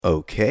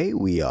Okay,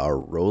 we are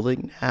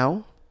rolling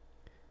now.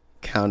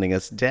 Counting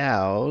us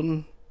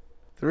down.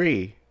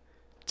 3,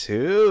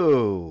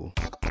 2.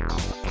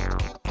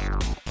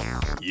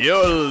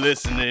 You're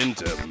listening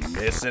to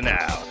Missing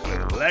Out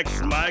with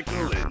Lex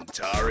Michael and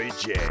Tari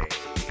J.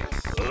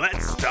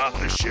 Let's start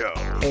the show.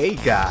 Hey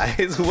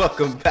guys,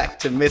 welcome back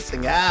to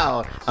Missing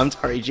Out. I'm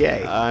Tari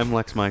J. I'm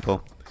Lex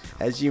Michael.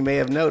 As you may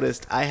have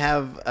noticed, I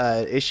have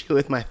an issue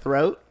with my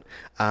throat.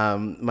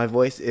 My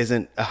voice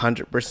isn't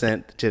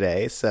 100%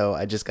 today, so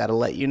I just got to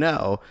let you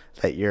know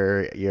that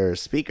your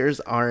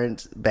speakers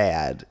aren't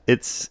bad.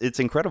 It's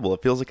incredible.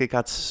 It feels like it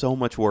got so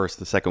much worse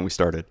the second we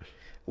started.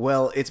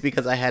 Well, it's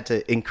because I had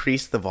to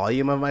increase the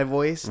volume of my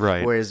voice.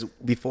 Right. Whereas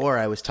before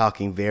I was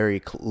talking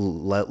very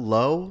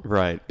low.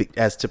 Right.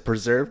 As to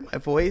preserve my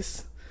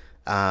voice.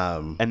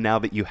 And now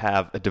that you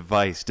have a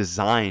device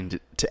designed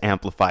to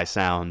amplify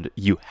sound,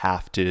 you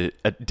have to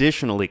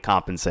additionally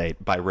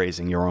compensate by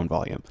raising your own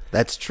volume.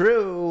 That's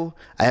true.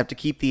 I have to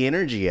keep the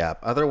energy up.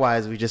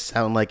 Otherwise, we just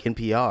sound like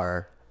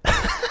NPR.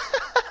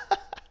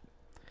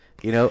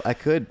 You know, I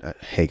could.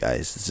 Hey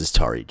guys, this is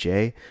Tari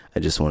J. I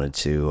just wanted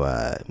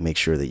to make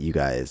sure that you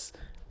guys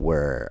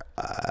were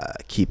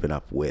keeping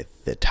up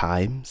with the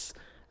times.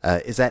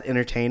 Is that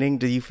entertaining?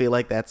 Do you feel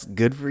like that's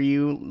good for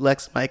you,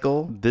 Lex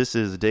Michael? This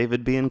is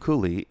David B. and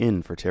Cooley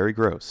in for Terry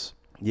Gross.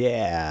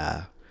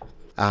 Yeah.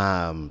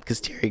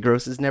 Because Terry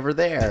Gross is never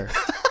there.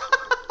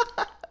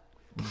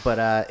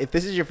 But if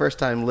this is your first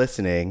time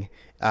listening,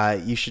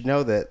 you should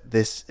know that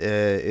this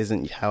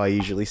isn't how I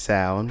usually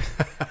sound.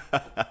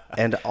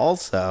 And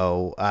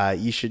also,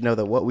 you should know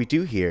that what we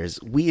do here is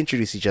we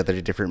introduce each other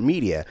to different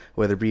media,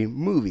 whether it be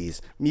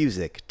movies,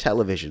 music,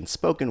 television,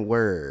 spoken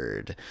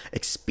word,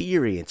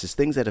 experiences,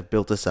 things that have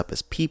built us up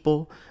as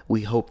people.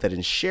 We hope that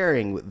in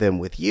sharing them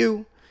with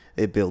you,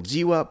 it builds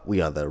you up.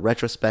 We are the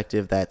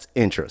retrospective that's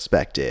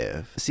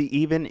introspective. See,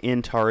 even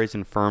in Tari's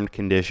infirmed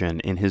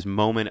condition, in his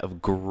moment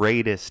of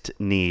greatest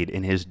need,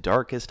 in his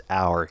darkest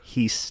hour,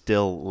 he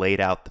still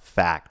laid out the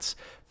facts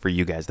for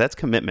you guys. That's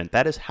commitment.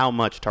 That is how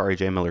much Tari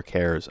J. Miller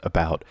cares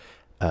about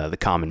the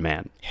common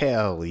man.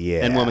 Hell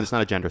yeah. And woman, it's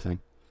not a gender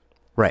thing.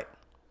 Right.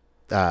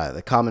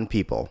 The common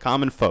people.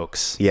 Common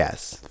folks.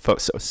 Yes.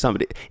 Folks. So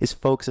somebody is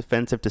folks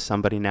offensive to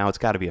somebody now? It's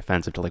got to be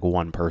offensive to like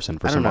one person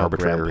for some know,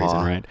 arbitrary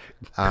Grandpa.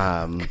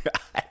 reason, right?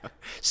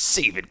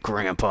 Save it,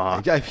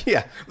 Grandpa.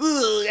 Yeah.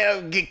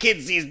 Ugh,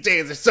 kids these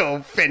days are so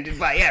offended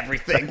by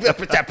everything. Go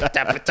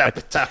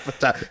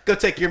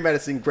take your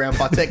medicine,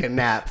 Grandpa. Take a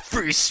nap.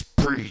 Free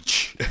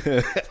speech.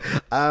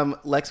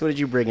 Lex, what did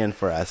you bring in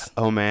for us?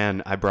 Oh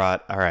man, I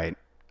brought. All right.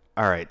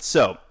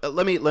 So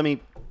let me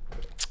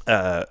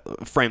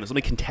frame this. Let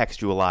me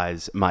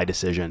contextualize my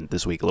decision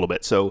this week a little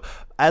bit. So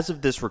as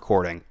of this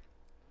recording,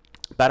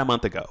 about a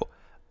month ago,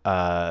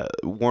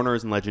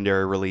 Warner's and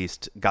Legendary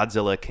released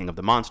Godzilla King of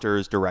the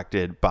Monsters,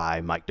 directed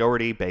by Mike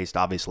Dougherty, based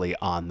obviously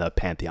on the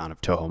pantheon of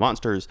Toho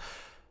monsters.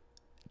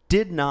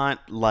 Did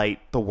not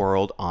light the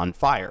world on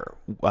fire,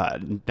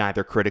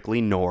 neither critically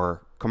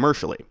nor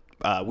commercially.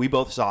 We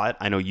both saw it.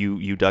 I know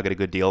you dug it a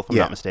good deal, if I'm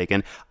not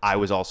mistaken. I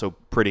was also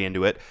pretty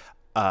into it,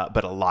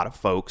 but a lot of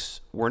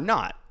folks were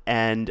not.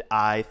 And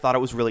I thought it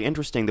was really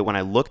interesting that when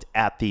I looked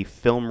at the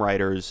film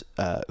writers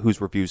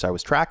whose reviews I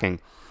was tracking,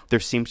 there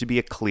seemed to be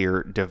a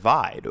clear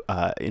divide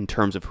in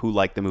terms of who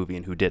liked the movie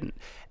and who didn't.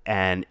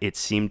 And it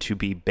seemed to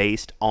be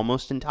based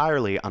almost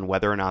entirely on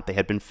whether or not they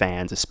had been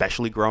fans,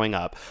 especially growing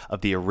up,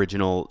 of the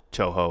original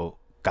Toho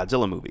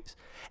Godzilla movies.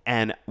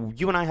 And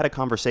you and I had a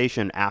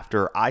conversation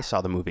after I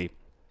saw the movie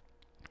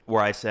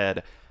where I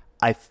said,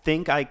 I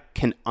think I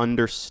can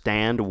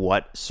understand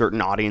what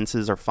certain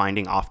audiences are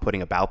finding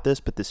off-putting about this,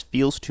 but this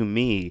feels to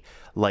me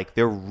like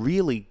they're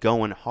really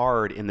going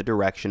hard in the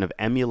direction of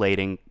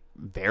emulating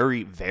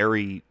very,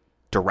 very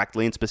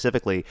directly and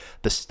specifically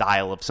the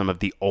style of some of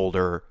the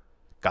older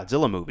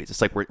Godzilla movies.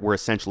 It's like we're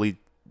essentially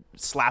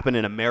slapping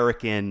an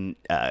American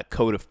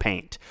coat of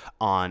paint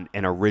on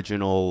an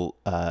original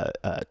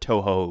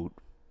Toho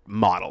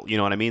model. You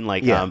know what I mean?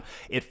 Like,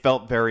 it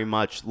felt very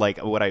much like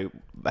what I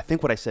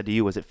think what I said to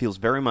you was it feels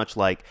very much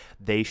like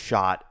they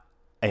shot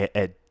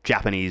a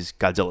Japanese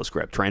Godzilla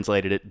script,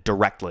 translated it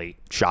directly,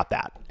 shot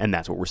that, and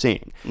that's what we're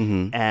seeing.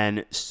 Mm-hmm.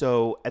 And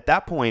so at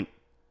that point,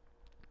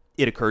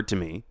 it occurred to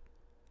me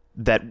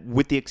that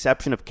with the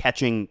exception of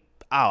catching,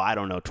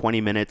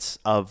 20 minutes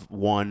of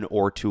one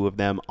or two of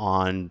them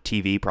on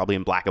TV, probably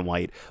in black and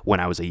white when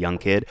I was a young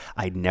kid,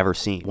 I'd never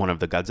seen one of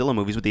the Godzilla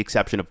movies with the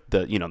exception of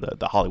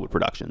the Hollywood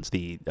productions,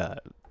 the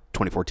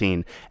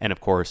 2014, and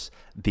of course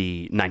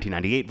the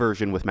 1998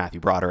 version with Matthew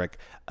Broderick,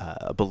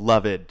 a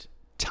beloved,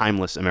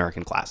 timeless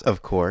American classic.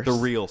 Of course. The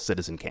real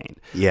Citizen Kane.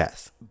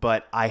 Yes.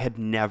 But I had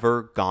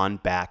never gone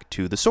back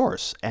to the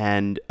source.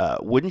 And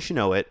wouldn't you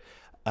know it,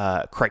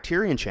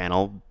 Criterion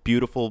Channel,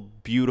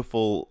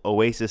 beautiful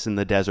oasis in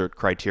the desert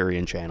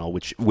Criterion Channel,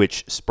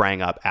 which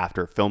sprang up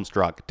after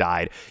Filmstruck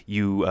died.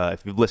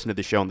 If you've listened to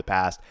the show in the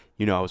past,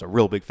 you know I was a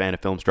real big fan of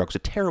Filmstruck. It was a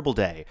terrible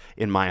day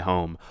in my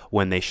home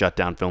when they shut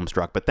down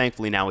Filmstruck, but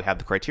thankfully now we have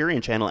the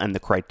Criterion Channel, and the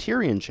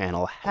Criterion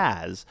Channel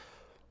has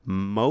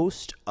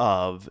most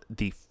of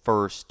the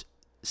first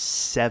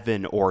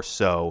 7 or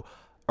so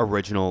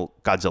original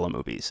Godzilla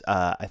movies.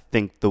 I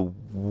think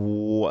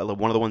one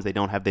of the ones they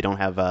don't have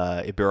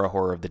Ibira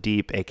Horror of the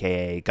Deep,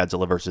 aka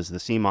Godzilla versus the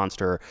Sea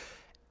Monster,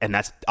 and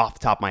that's off the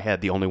top of my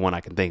head the only one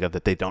I can think of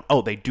that they don't.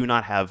 Oh, they do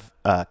not have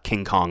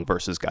King Kong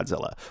versus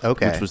Godzilla,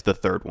 which was the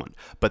third one,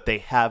 but they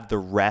have the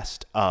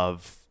rest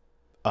of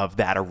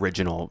that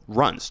original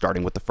run,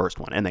 starting with the first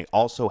one, and they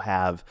also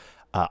have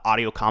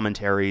audio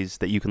commentaries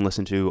that you can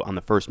listen to on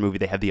the first movie.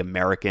 They have the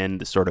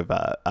sort of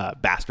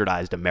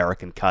bastardized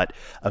American cut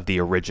of the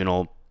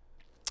original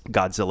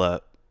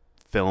Godzilla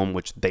film,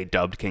 which they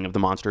dubbed King of the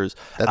Monsters.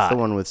 That's the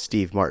one with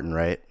Steve Martin,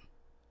 right?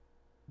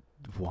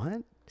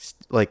 What?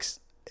 Like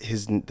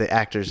the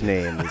actor's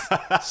name is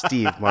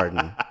Steve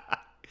Martin.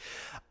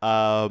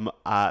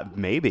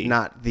 Maybe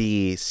not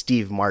the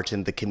Steve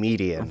Martin, the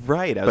comedian,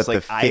 right? But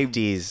the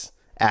 50s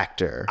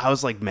actor. I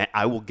was like, man,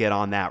 I will get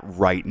on that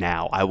right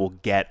now. I will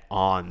get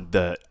on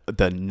the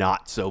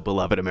not so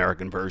beloved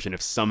American version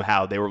if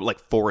somehow they were like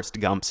Forrest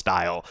Gump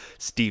style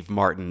Steve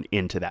Martin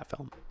into that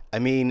film. I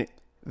mean,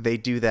 they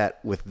do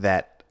that with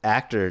that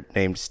actor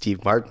named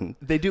Steve Martin.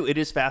 They do. It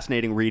is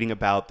fascinating reading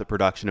about the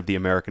production of the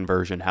American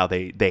version, how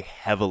they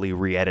heavily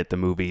re-edit the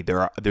movie.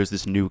 There's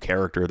this new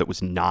character that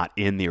was not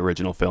in the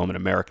original film, an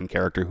American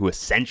character who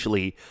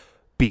essentially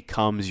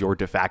becomes your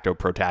de facto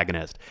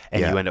protagonist,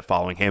 and you end up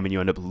following him, and you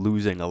end up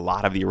losing a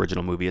lot of the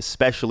original movie,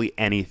 especially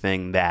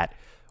anything that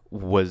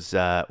was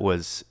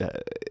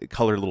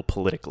colored a little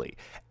politically.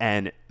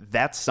 And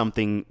that's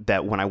something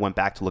that when I went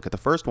back to look at the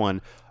first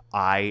one,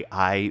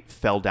 I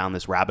fell down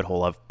this rabbit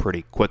hole of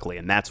pretty quickly,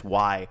 and that's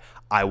why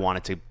I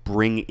wanted to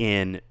bring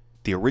in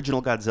the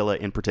original Godzilla,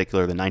 in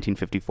particular the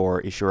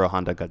 1954 Ishiro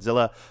Honda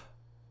Godzilla,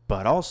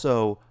 but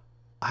also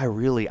I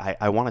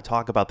want to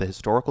talk about the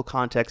historical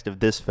context of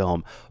this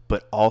film,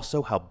 but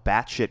also how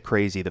batshit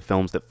crazy the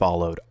films that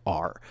followed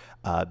are.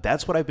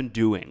 That's what I've been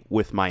doing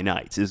with my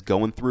nights, is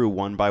going through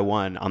one by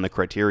one on the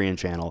Criterion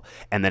channel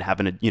and then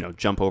having to,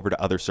 jump over to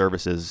other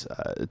services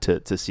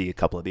to see a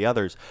couple of the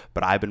others.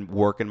 But I've been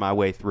working my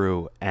way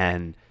through,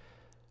 and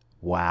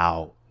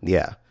wow.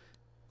 Yeah.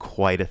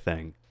 Quite a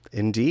thing.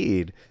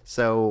 Indeed.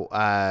 So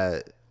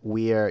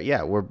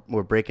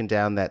we're breaking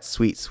down that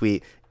sweet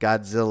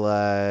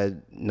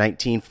Godzilla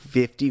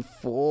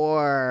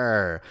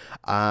 1954.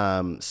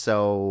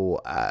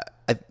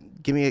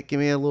 Give me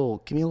a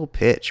little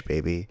pitch,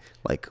 baby.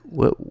 Like,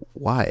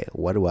 why?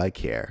 What do I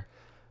care?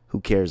 Who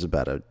cares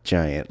about a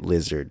giant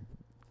lizard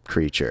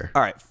creature?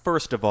 All right.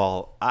 First of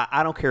all,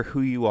 I don't care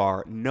who you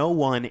are. No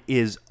one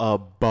is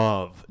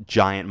above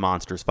giant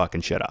monsters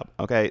fucking shit up.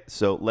 Okay.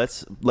 So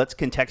let's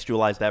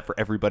contextualize that for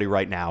everybody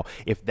right now.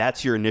 If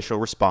that's your initial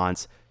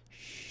response,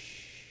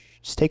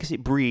 just take a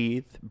seat,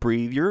 breathe.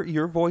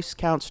 Your voice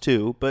counts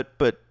too, but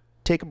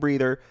take a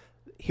breather,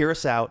 hear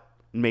us out.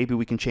 Maybe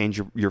we can change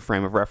your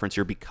frame of reference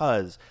here,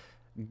 because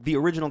the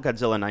original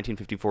Godzilla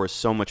 1954 is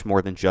so much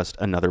more than just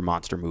another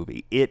monster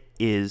movie. It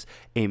is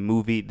a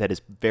movie that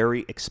is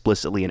very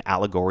explicitly an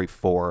allegory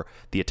for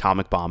the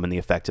atomic bomb and the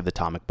effects of the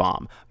atomic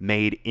bomb,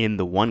 made in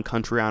the one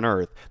country on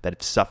Earth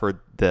that has suffered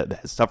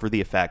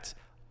the effects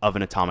of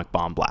an atomic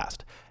bomb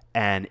blast.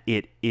 And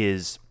it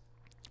is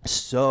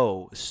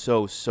so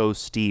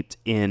steeped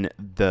in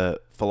the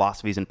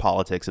philosophies and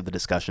politics of the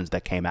discussions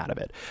that came out of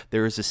it.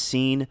 There is a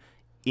scene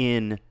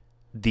in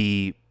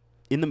the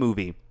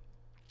movie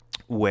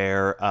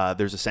where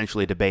there's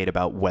essentially a debate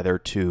about whether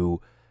to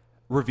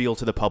reveal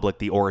to the public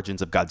the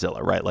origins of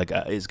Godzilla, right? Like,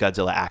 is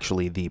Godzilla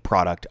actually the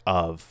product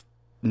of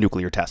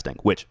nuclear testing?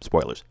 Which,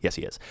 spoilers, yes,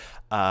 he is.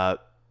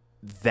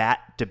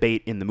 That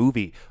debate in the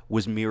movie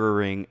was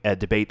mirroring a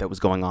debate that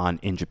was going on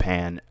in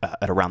Japan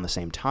at around the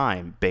same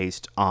time,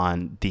 based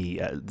on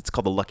it's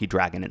called the Lucky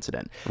Dragon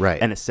incident.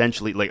 Right. And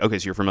essentially, like, okay,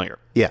 so you're familiar.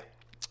 Yeah.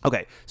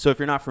 Okay, so if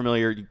you're not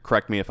familiar,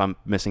 correct me if I'm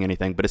missing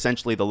anything, but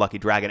essentially the Lucky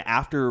Dragon,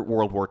 after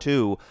World War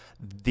II,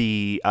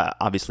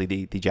 obviously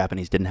the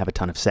Japanese didn't have a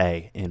ton of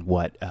say in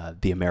what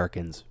the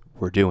Americans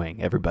were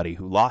doing. Everybody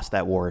who lost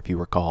that war, if you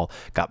recall,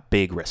 got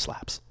big wrist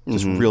slaps,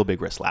 just real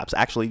big wrist slaps.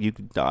 Actually,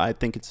 I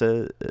think it's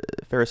a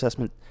fair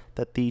assessment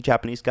that the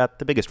Japanese got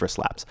the biggest wrist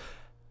slaps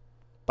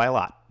by a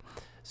lot.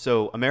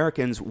 So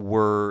Americans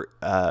were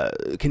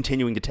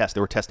continuing to test.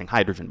 They were testing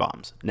hydrogen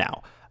bombs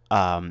now.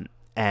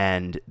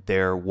 And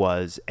there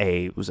was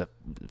a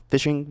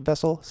fishing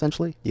vessel,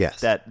 essentially.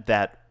 Yes.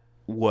 That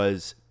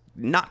was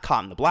not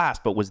caught in the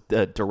blast, but was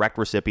the direct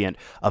recipient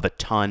of a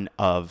ton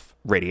of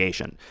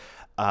radiation.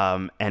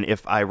 And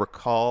if I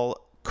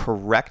recall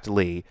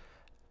correctly,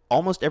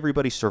 almost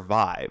everybody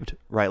survived,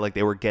 right? Like,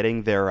 they were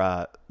getting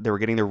their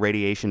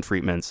radiation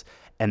treatments,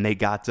 and they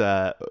got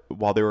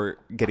while they were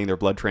getting their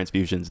blood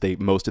transfusions,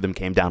 most of them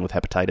came down with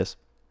hepatitis.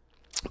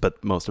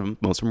 But most of them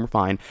were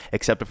fine,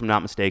 except, if I'm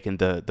not mistaken,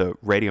 the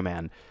Radio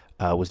Man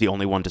was the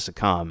only one to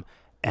succumb,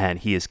 and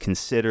he is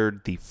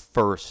considered the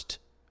first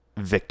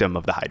victim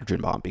of the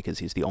hydrogen bomb because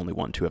he's the only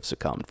one to have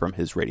succumbed from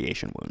his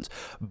radiation wounds.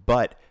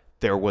 But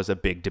there was a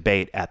big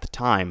debate at the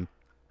time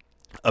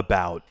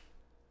about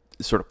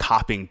sort of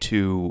copping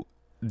to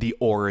the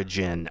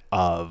origin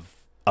of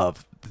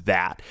of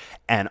that,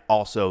 and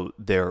also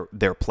their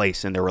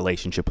place in their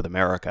relationship with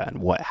America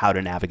and how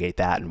to navigate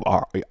that, and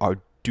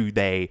do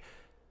they,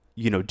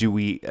 do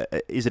we,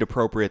 is it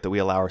appropriate that we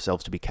allow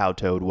ourselves to be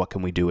kowtowed? What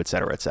can we do, et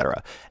cetera, et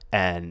cetera.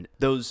 And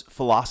those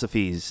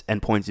philosophies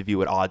and points of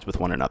view at odds with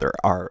one another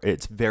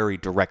it's very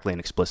directly and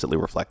explicitly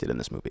reflected in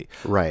this movie.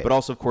 Right. But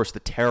also, of course, the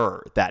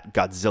terror that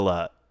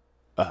Godzilla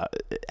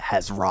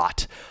has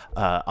wrought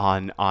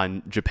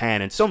on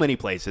Japan and so many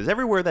places.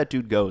 Everywhere that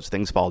dude goes,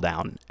 things fall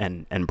down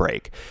and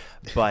break.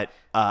 But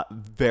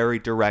very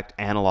direct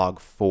analog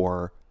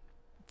for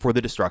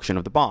the destruction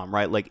of the bomb,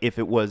 right? Like if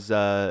it was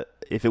a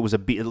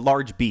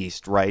large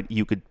beast, right,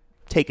 you could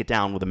take it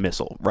down with a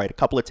missile, right? A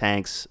couple of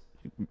tanks,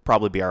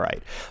 probably be all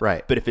right.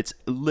 Right. But if it's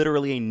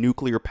literally a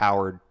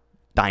nuclear-powered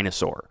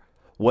dinosaur,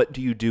 what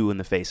do you do in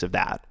the face of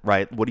that,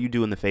 right? What do you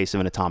do in the face of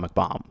an atomic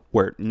bomb?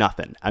 Where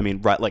nothing. I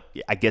mean, right, like,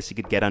 I guess you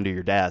could get under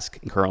your desk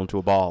and curl into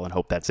a ball and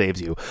hope that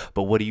saves you.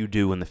 But what do you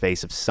do in the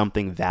face of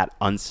something that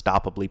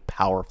unstoppably,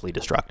 powerfully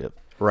destructive?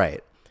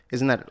 Right.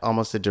 Isn't that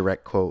almost a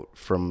direct quote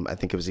from, I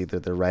think it was either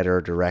the writer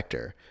or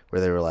director, where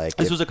they were like...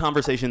 This was a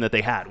conversation that they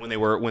had when they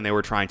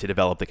were trying to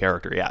develop the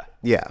character, yeah.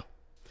 Yeah.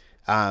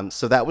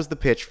 So that was the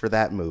pitch for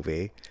that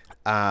movie.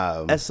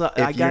 If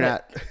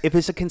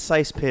it's a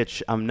concise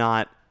pitch, I'm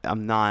not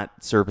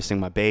servicing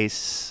my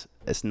base.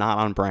 It's not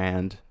on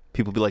brand.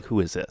 People be like, who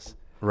is this?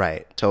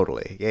 Right.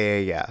 Totally.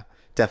 Yeah.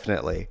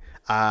 Definitely.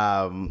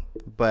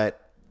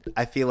 But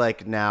I feel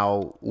like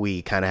now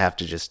we kind of have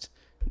to just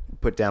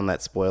put down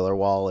that spoiler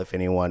wall. If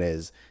anyone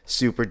is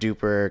super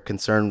duper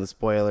concerned with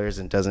spoilers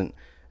and doesn't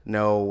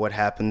know what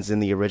happens in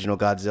the original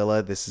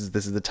Godzilla, this is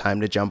the time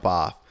to jump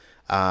off.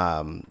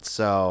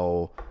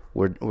 So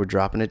we're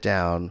dropping it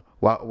down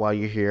while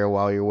you're here,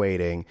 while you're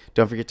waiting.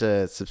 Don't forget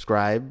to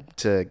subscribe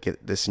to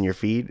get this in your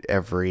feed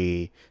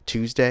every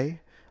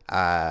Tuesday,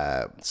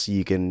 so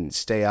you can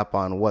stay up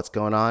on what's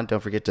going on.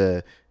 Don't forget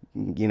to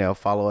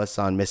follow us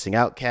on Missing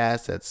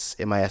Outcast. That's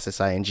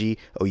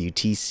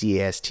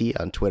MISSINGOUTCAST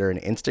on Twitter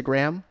and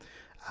Instagram.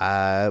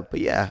 But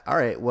yeah, all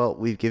right. Well,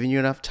 we've given you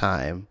enough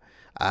time,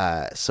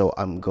 so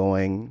I'm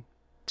going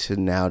to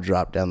now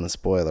drop down the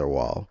spoiler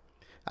wall.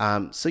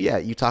 So yeah,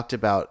 you talked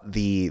about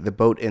the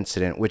boat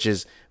incident, which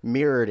is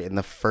mirrored in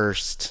the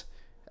first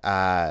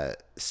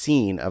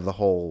scene of the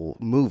whole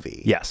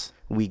movie. Yes.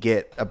 We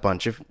get a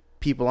bunch of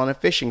people on a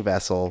fishing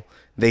vessel.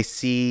 They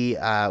see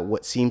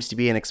what seems to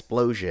be an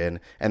explosion,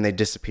 and they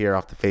disappear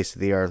off the face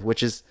of the earth,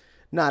 which is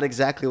not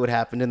exactly what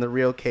happened in the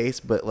real case,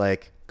 but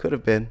like could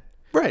have been.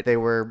 Right. They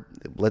were,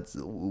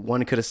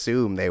 one could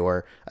assume they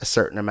were a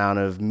certain amount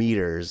of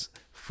meters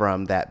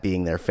from that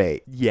being their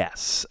fate.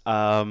 Yes.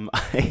 I'm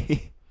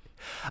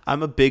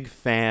a big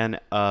fan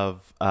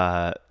of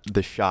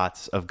the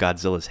shots of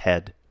Godzilla's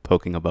head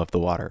poking above the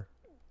water.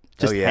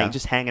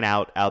 Just hanging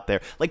out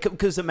there. Like,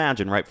 because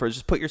imagine, right?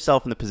 Just put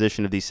yourself in the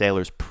position of these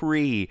sailors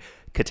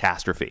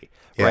pre-catastrophe,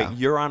 right? Yeah.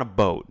 You're on a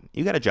boat.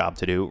 You got a job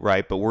to do,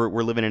 right? But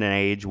we're living in an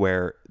age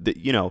where,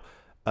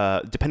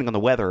 depending on the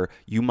weather,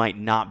 you might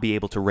not be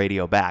able to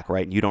radio back,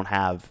 right? You don't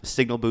have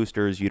signal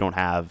boosters. You don't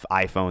have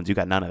iPhones. You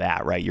got none of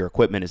that, right? Your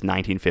equipment is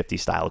 1950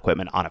 style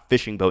equipment on a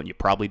fishing boat, and you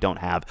probably don't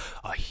have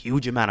a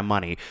huge amount of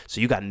money.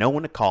 So you got no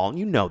one to call, and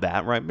you know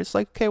that, right? It's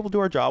like, okay, we'll do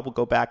our job. We'll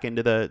go back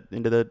into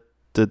the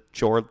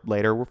shore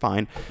later. We're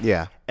fine.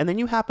 Yeah. And then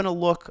you happen to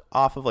look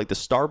off of like the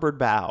starboard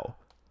bow,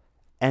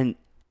 and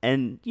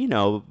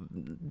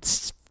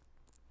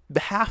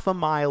half a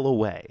mile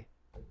away,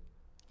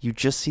 you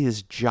just see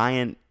this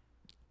giant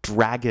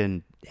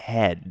dragon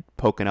head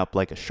poking up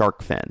like a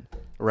shark fin.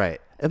 Right.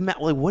 And Matt,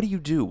 like, what do you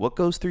do? What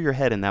goes through your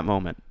head in that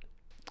moment?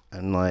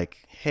 I'm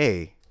like,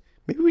 hey,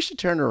 maybe we should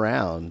turn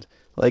around.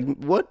 Like,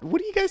 what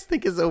do you guys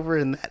think is over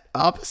in that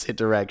opposite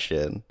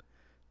direction?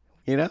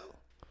 They're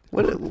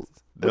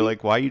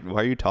like, why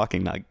are you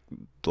talking like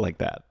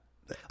that?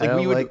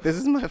 Like, this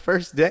is my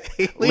first day.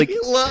 Leave me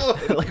alone.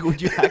 Like,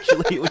 would you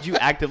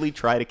actively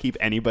try to keep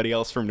anybody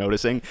else from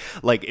noticing?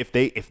 Like, if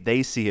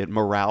they see it,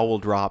 morale will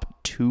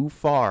drop too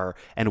far,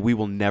 and we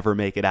will never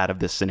make it out of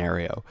this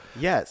scenario.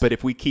 Yes. But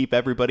if we keep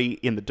everybody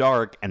in the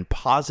dark and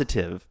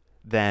positive,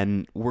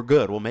 then we're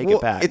good. We'll make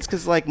it back. It's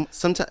because, like,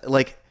 sometimes,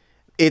 like,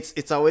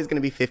 it's always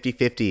going to be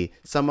 50-50.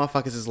 Some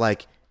motherfuckers is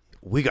like,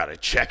 we got to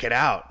check it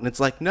out. And it's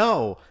like,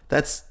 no,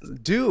 that's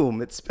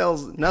doom. It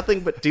spells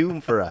nothing but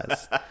doom for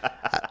us.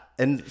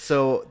 And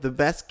so the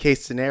best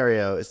case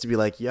scenario is to be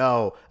like,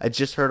 yo, I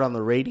just heard on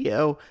the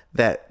radio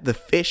that the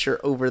fish are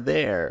over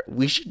there.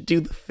 We should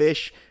do the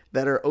fish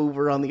that are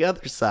over on the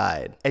other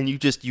side. And you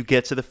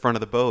get to the front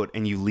of the boat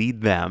and you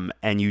lead them,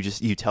 and you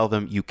tell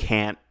them you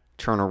can't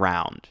turn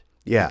around.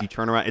 Yeah. If you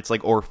turn around, it's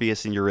like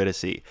Orpheus and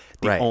Eurydice.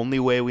 The only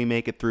way we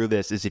make it through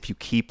this is if you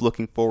keep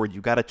looking forward.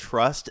 You got to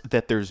trust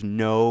that there's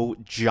no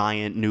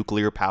giant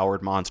nuclear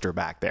powered monster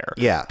back there.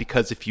 Yeah.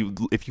 Because if you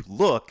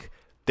look,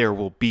 there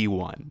will be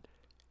one,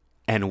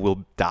 and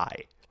we'll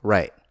die.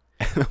 Right.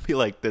 I feel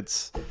like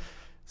that's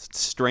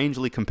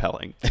strangely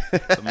compelling.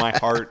 My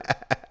heart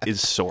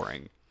is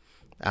soaring.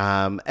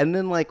 And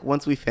then, like,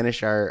 once we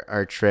finish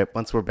our trip,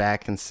 once we're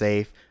back and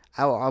safe,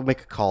 I'll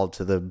make a call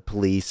to the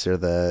police or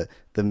the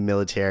the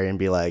military and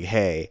be like,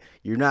 hey,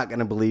 you're not going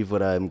to believe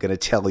what I'm going to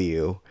tell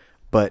you,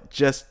 but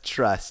just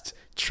trust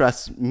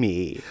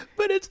me.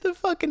 But it's the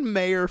fucking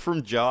mayor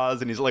from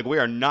Jaws, and he's like, we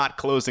are not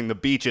closing the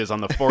beaches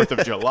on the 4th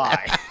of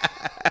July.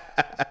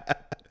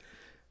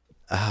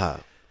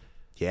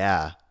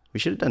 Yeah, we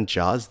should have done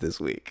Jaws this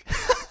week.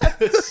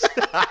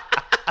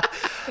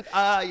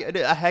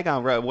 Hang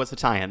on, what's the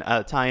tie-in?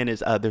 Tie-in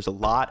is there's a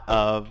lot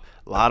of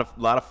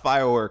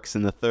fireworks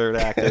in the third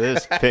act of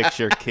this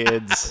picture,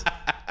 kids.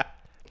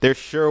 There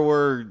sure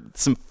were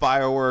some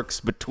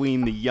fireworks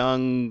between the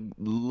young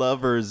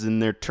lovers in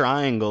their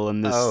triangle in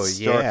this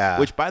story.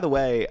 Yeah. Which, by the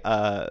way,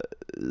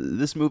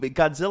 this movie,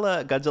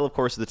 Godzilla, of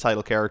course, is the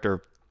title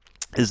character.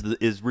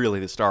 Is really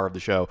the star of the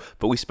show,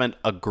 but we spent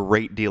a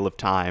great deal of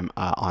time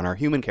on our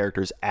human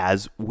characters,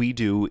 as we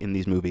do in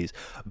these movies.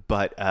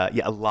 But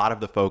a lot of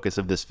the focus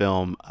of this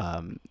film,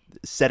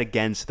 set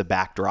against the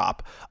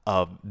backdrop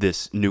of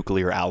this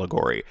nuclear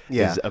allegory,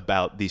 is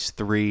about these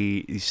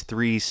three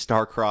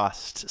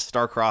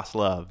star-crossed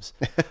loves,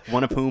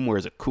 one of whom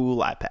wears a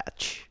cool eye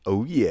patch.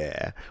 Oh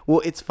yeah.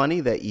 Well, it's funny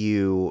that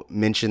you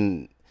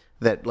mentioned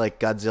that, like,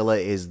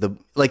 Godzilla is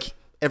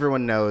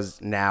everyone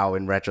knows now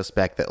in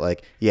retrospect that,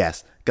 like,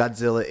 yes,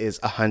 Godzilla is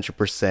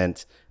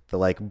 100% the,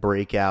 like,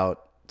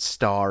 breakout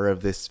star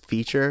of this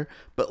feature.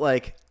 But,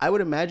 like, I would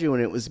imagine when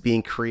it was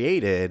being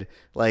created,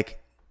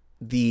 like,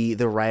 the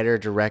writer,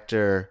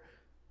 director,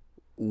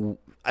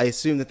 I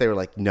assume that they were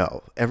like,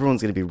 no,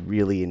 everyone's going to be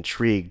really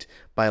intrigued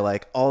by,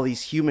 like, all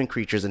these human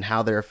creatures and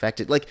how they're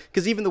affected. Like,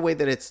 because even the way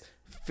that it's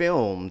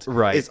filmed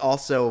is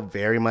also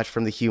very much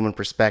from the human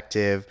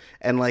perspective,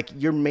 and, like,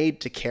 you're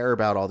made to care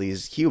about all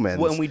these humans.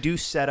 Well, and we do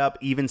set up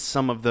even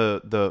some of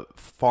the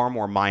far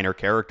more minor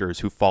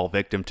characters who fall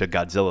victim to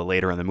Godzilla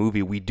later in the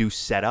movie. We do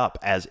set up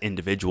as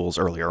individuals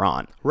earlier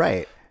on.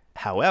 Right.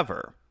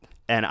 However,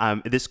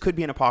 and this could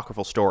be an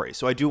apocryphal story,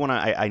 so I do want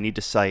to. I need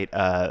to cite.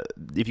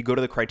 If you go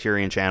to the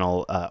Criterion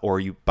channel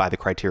or you buy the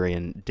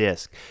Criterion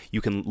disc,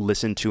 you can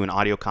listen to an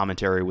audio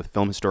commentary with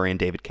film historian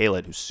David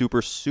Kaled, who's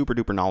super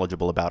duper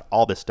knowledgeable about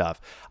all this stuff.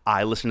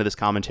 I listened to this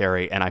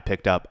commentary and I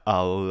picked up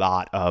a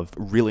lot of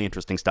really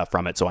interesting stuff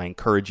from it, so I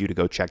encourage you to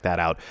go check that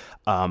out.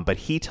 But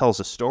he tells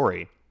a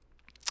story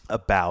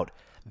about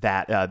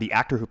that the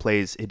actor who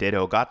plays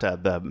Hideo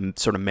Ogata, the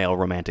sort of male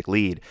romantic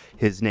lead,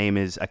 his name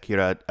is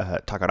Akira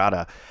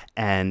Takarada,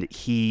 and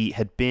he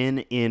had been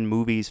in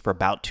movies for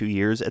about 2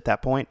 years at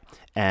that point,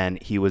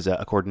 and he was,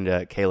 according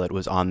to Kaled,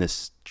 was on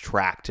this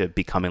track to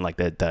becoming like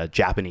the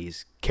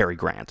Japanese Cary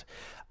Grant.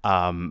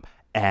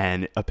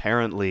 And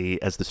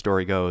apparently, as the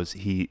story goes,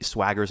 he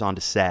swaggers onto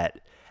set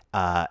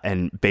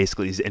and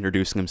basically is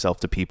introducing himself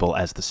to people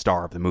as the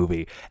star of the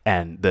movie,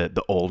 and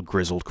the old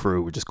grizzled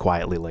crew would just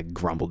quietly, like,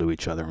 grumble to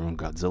each other, "Oh,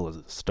 Godzilla's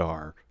a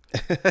star."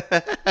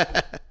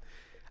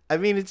 I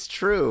mean, it's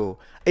true.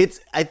 I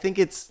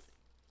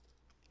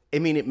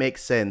mean, it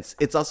makes sense.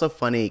 It's also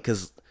funny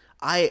because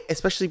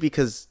especially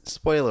because,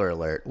 spoiler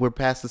alert, we're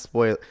past the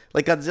spoiler.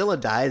 Like, Godzilla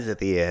dies at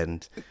the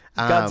end.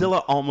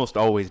 Godzilla almost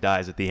always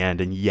dies at the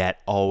end, and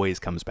yet always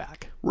comes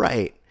back.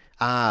 Right.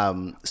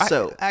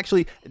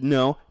 Actually,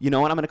 no. You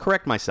know what? I'm going to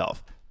correct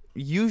myself.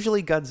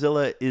 Usually,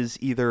 Godzilla is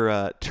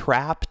either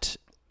trapped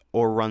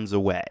or runs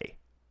away.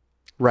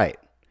 Right.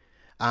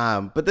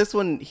 But this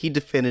one, he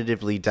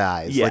definitively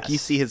dies. Yes. Like, you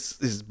see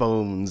his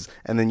bones,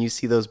 and then you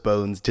see those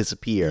bones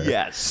disappear.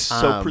 Yes.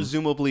 So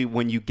presumably,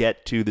 when you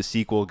get to the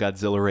sequel,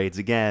 Godzilla Raids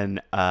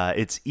Again,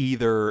 it's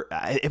either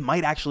it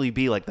might actually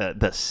be like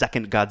the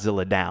second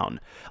Godzilla down.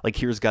 Like,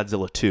 here's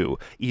Godzilla 2.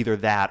 Either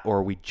that,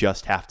 or we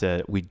just have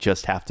to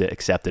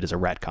accept it as a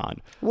retcon.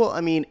 Well,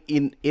 I mean,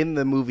 in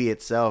the movie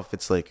itself,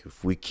 it's like,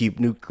 if we keep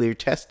nuclear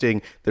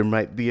testing, there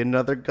might be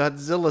another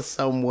Godzilla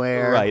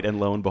somewhere. Right. And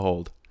lo and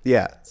behold.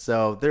 Yeah,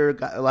 so there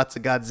are lots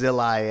of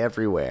Godzilla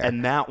everywhere.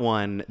 And that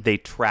one, they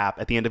trap,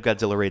 at the end of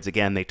Godzilla Raids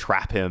Again, they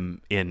trap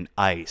him in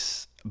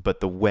ice. But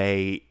the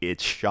way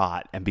it's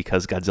shot, and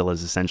because Godzilla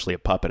is essentially a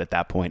puppet at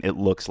that point, it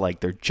looks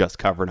like they're just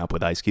covering up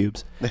with ice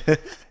cubes.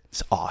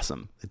 It's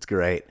awesome. It's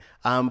great.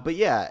 But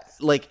yeah,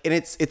 like, and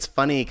it's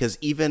funny because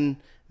even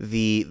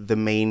the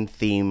main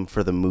theme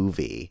for the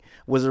movie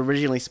was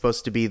originally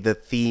supposed to be the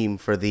theme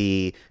for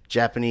the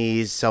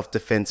Japanese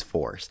self-defense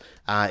force.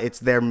 It's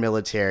their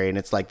military, and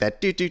it's like that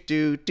do do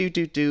do do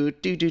do do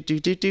do do do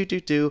do do do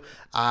do.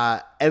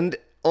 And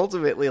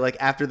ultimately, like,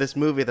 after this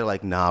movie, they're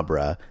like, nah,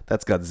 bruh,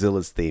 that's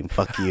Godzilla's theme.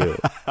 Fuck you.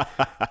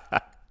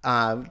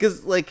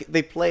 Because, like,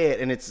 they play it,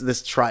 and it's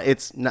this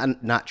it's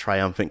not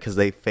triumphant because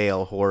they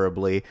fail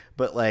horribly,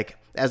 but, like,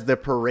 as they're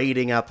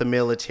parading out the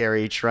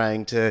military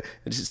trying to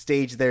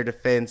stage their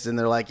defense, and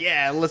they're like,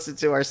 yeah, listen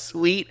to our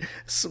sweet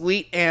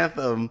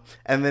anthem,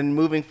 and then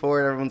moving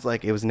forward, everyone's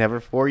like, it was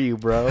never for you,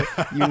 bro.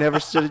 You never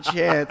stood a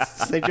chance.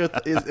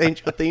 This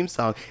ain't your theme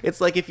song.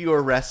 It's like if you were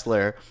a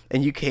wrestler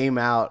and you came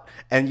out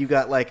and you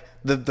got, like,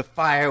 the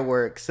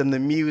fireworks and the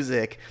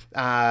music,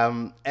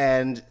 and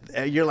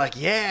you're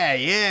like,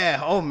 yeah,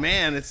 oh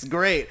man, it's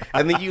great,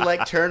 and then you,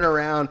 like, turn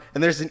around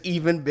and there's an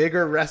even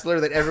bigger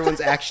wrestler that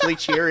everyone's actually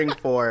cheering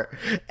for,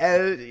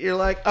 and you're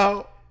like,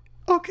 oh,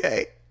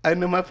 okay, I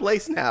know my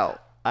place now.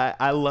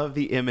 I love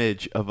the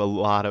image of a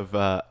lot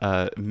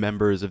of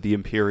members of the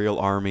Imperial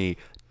Army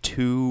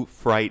too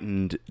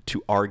frightened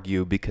to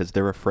argue because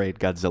they're afraid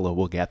Godzilla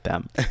will get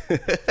them.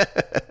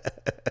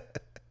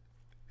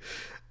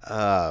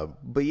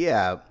 But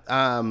yeah,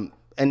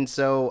 and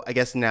so I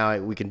guess now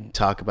we can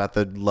talk about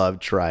the love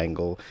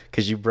triangle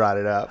because you brought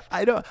it up.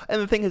 And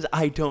the thing is,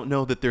 I don't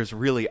know that there's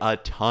really a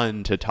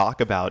ton to talk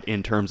about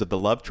in terms of the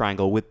love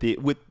triangle.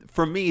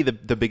 For me,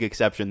 the big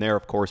exception there,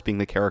 of course, being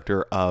the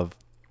character of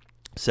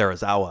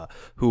Serizawa,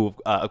 who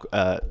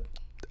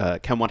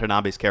Ken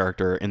Watanabe's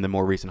character in the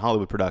more recent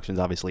Hollywood productions.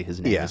 Obviously,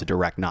 his name is a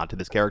direct nod to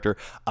this character.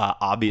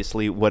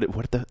 Obviously,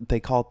 what they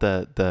call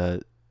it,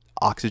 the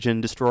oxygen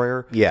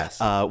destroyer,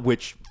 yes,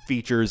 which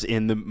features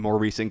in the more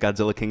recent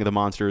Godzilla King of the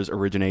Monsters,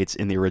 originates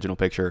in the original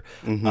picture.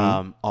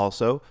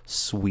 Also,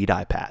 Sweet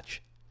Eye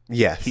Patch.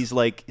 Yes, he's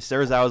like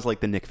Serizawa's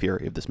like the Nick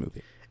Fury of this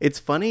movie. It's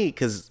funny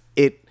because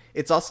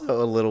it's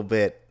also a little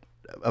bit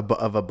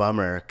of a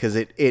bummer because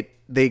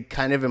they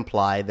kind of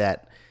imply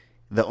that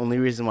the only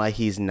reason why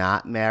he's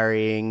not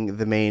marrying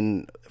the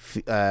main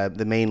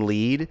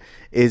lead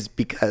is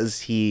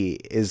because he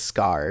is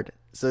scarred.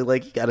 So,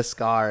 like, he got a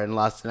scar and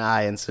lost an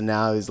eye, and so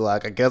now he's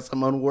like, I guess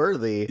I'm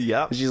unworthy.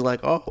 Yeah. And she's like,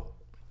 oh,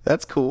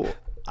 that's cool.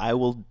 I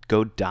will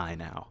go die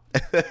now.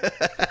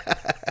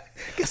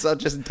 Guess I'll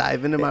just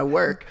dive into my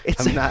work.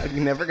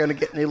 I'm never going to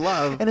get any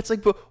love. And it's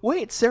like, but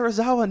wait,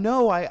 Serizawa,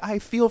 no, I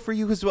feel for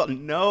you as well.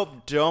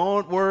 Nope,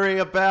 don't worry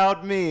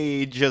about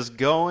me. Just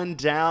going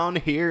down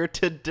here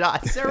to die.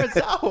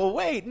 Serizawa,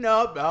 wait,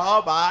 nope,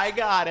 I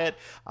got it.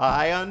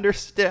 I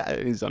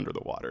understand. He's under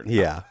the water now.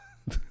 Yeah.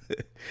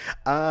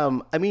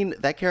 I mean,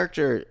 that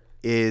character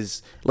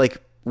is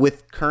like,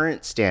 with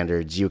current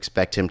standards, you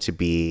expect him to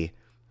be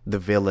the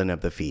villain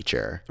of the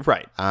feature,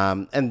 right?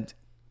 And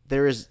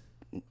there's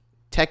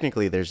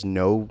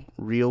no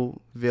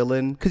real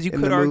villain because you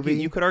could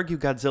argue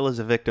Godzilla's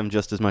a victim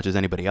just as much as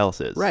anybody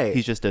else is. Right?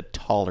 He's just a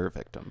taller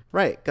victim.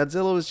 Right.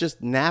 Godzilla was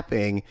just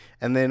napping,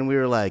 and then we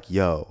were like,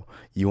 "Yo,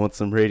 you want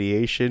some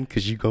radiation?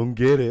 Cause you gonna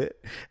get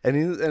it."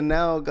 And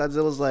now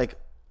Godzilla's like,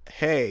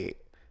 "Hey,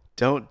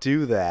 don't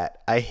do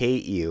that. I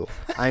hate you.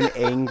 I'm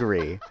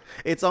angry."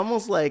 It's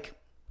almost like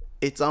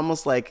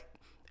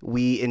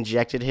we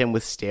injected him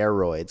with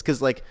steroids.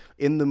 Because, like,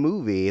 in the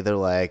movie, they're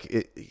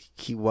like,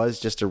 he was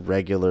just a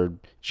regular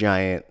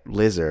giant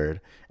lizard.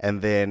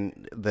 And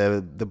then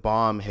the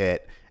bomb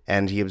hit,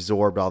 and he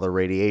absorbed all the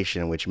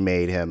radiation, which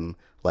made him,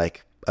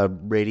 like, a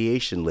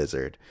radiation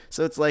lizard.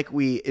 So it's like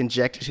we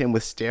injected him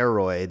with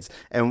steroids,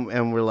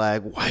 and we're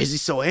like, why is he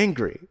so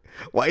angry?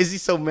 Why is he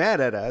so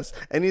mad at us?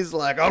 And he's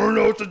like, I don't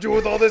know what to do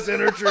with all this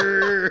energy.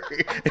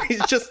 And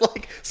he's just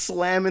like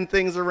slamming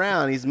things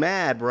around. He's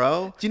mad,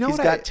 bro. Do you know he's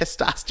got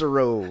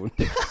testosterone.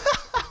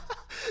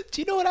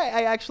 Do you know what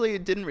I actually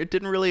it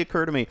didn't really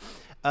occur to me?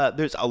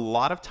 There's a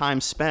lot of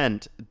time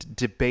spent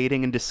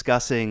debating and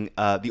discussing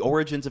the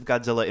origins of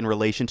Godzilla in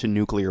relation to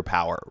nuclear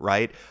power,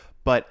 right?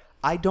 But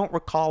I don't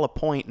recall a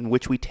point in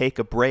which we take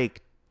a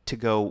break to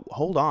go,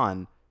 hold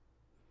on,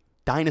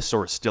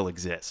 dinosaurs still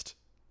exist.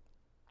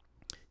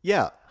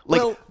 Yeah.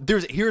 Like,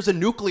 here's a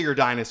nuclear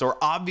dinosaur.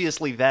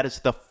 Obviously, that is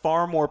the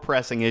far more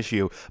pressing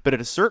issue. But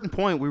at a certain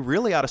point, we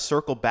really ought to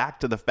circle back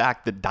to the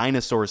fact that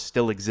dinosaurs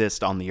still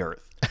exist on the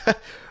Earth.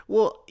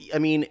 Well, I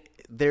mean,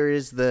 there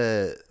is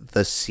the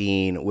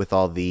scene with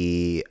all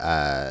the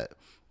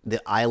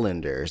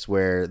islanders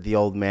where the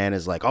old man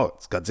is like, oh,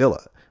 it's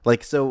Godzilla.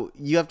 Like, so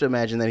you have to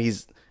imagine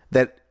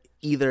that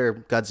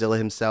either Godzilla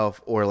himself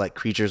or like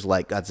creatures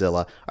like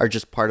Godzilla are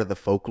just part of the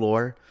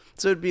folklore.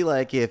 So it'd be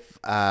like if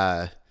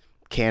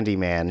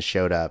Candyman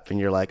showed up and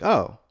you're like,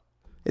 oh,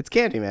 it's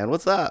Candyman,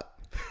 what's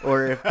up?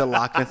 Or if the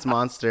Loch Ness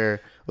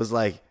Monster was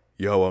like,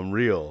 yo, I'm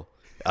real.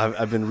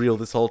 I've been real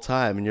this whole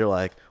time. And you're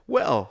like,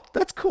 well,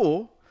 that's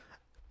cool.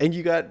 And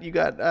you got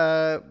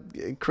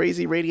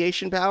crazy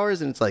radiation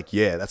powers. And it's like,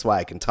 yeah, that's why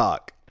I can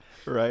talk.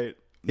 Right.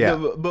 Yeah,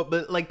 no,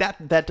 but like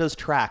that does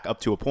track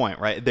up to a point,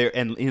 right? There,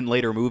 and in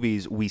later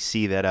movies, we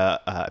see that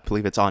I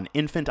believe it's on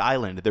Infant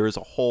Island. There is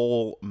a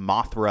whole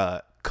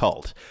Mothra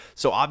cult.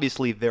 So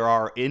obviously, there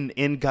are in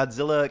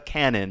Godzilla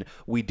canon,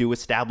 we do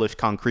establish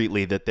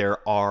concretely that there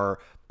are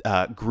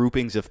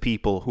groupings of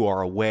people who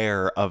are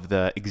aware of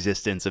the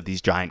existence of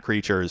these giant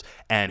creatures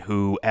and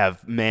who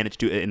have managed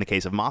to, in the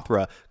case of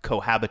Mothra,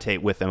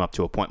 cohabitate with them up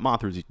to a point.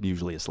 Mothra's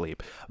usually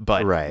asleep,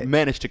 but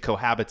managed to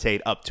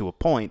cohabitate up to a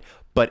point.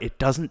 But it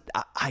doesn't,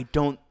 I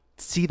don't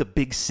see the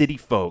big city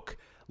folk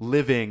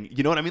living,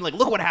 you know what I mean? Like,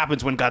 look what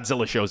happens when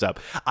Godzilla shows up.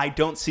 I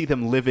don't see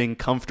them living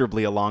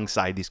comfortably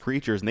alongside these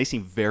creatures, and they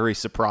seem very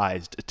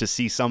surprised to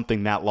see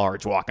something that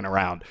large walking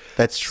around.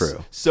 That's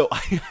true. So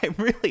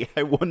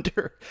I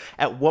wonder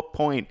at what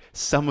point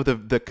some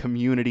of the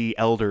community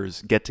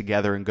elders get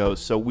together and go,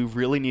 so we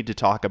really need to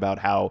talk about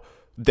how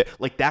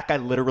like that guy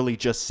literally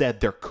just said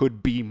there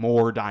could be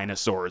more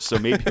dinosaurs. So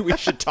maybe we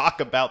should talk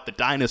about the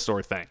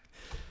dinosaur thing.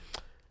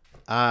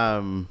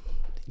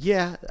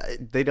 Yeah,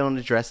 they don't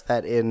address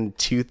that in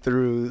 2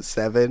 through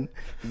 7.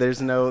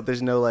 There's no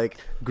like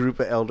group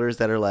of elders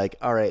that are like,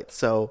 all right,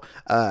 so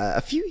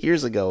a few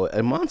years ago,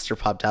 a monster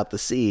popped out the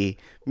sea.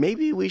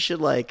 Maybe we should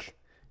like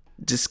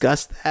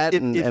discuss that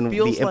and the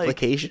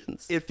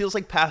implications. It feels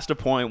like past a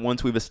point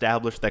once we've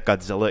established that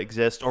Godzilla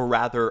exists, or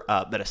rather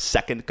that a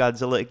second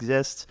Godzilla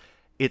exists.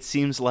 It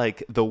seems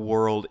like the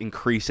world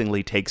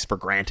increasingly takes for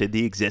granted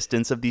the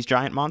existence of these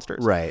giant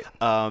monsters. Right.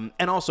 And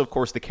also, of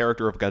course, the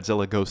character of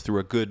Godzilla goes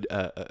through a good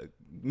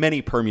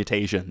many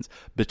permutations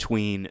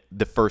between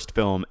the first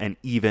film and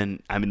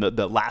even, I mean,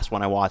 the last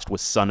one I watched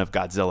was Son of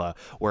Godzilla,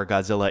 where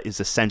Godzilla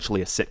is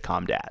essentially a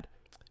sitcom dad.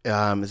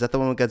 Is that the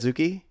one with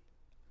Godzuki?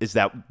 Is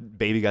that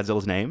Baby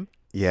Godzilla's name?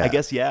 Yeah. I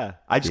guess, yeah.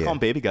 I just call him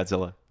Baby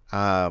Godzilla.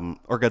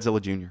 Or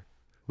Godzilla Jr.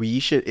 Well,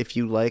 you should, if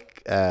you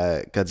like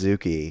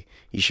Godzuki,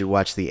 you should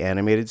watch the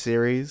animated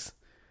series.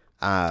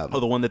 The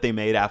one that they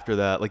made after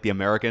the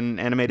American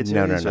animated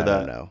series?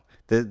 No.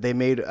 They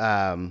made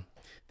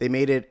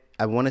it,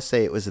 I want to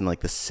say it was in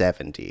like the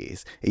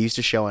 70s. It used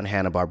to show on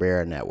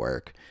Hanna-Barbera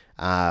Network.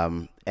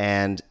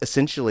 And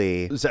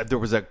essentially... There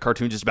was a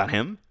cartoon just about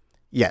him?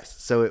 Yes.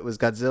 So it was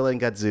Godzilla and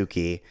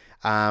Godzuki.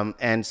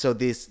 And so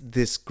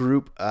this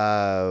group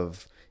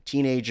of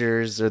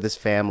teenagers, or this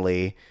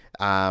family,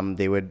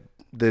 they would...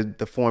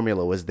 The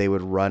formula was they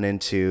would run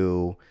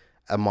into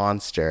a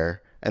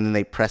monster, and then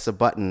they press a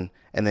button,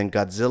 and then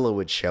Godzilla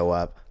would show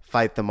up,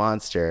 fight the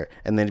monster,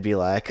 and then be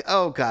like,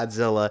 "Oh,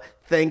 Godzilla,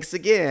 thanks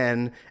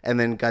again." And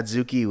then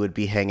Godzuki would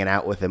be hanging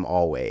out with him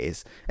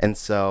always. And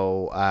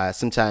so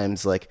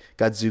sometimes like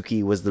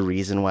Godzuki was the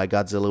reason why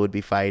Godzilla would be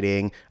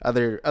fighting.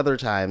 Other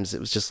times it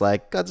was just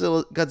like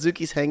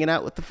Godzuki's hanging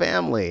out with the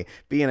family,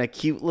 being a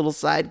cute little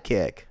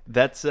sidekick.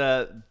 That's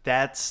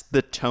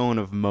the tone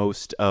of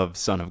most of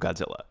Son of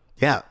Godzilla.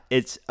 Yeah.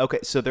 It's okay.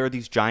 So there are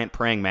these giant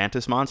praying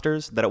mantis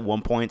monsters that at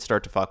one point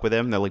start to fuck with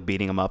him. They're like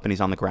beating him up, and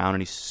he's on the ground,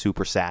 and he's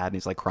super sad, and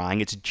he's like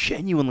crying. It's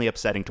genuinely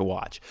upsetting to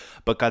watch.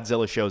 But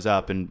Godzilla shows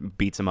up and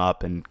beats him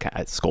up and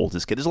scolds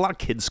his kid. There's a lot of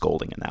kids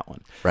scolding in that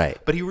one. Right.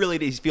 But he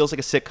feels like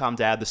a sitcom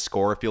dad. The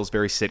score feels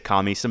very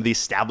sitcom-y. Some of the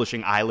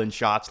establishing island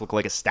shots look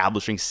like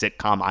establishing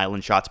sitcom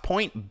island shots.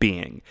 Point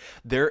being,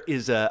 there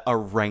is a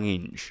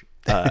range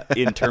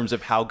in terms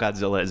of how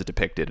Godzilla is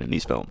depicted in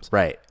these films.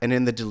 Right. And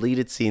in the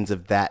deleted scenes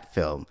of that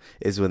film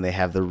is when they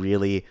have the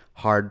really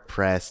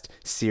hard-pressed,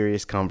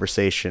 serious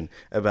conversation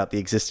about the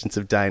existence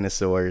of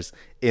dinosaurs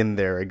in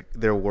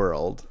their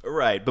world.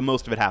 Right, but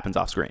most of it happens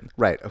off screen.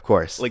 Right, of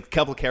course. Like, a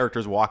couple of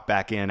characters walk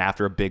back in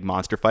after a big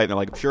monster fight, and they're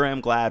like, "Sure,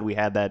 I'm glad we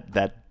had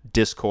that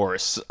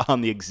discourse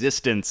on the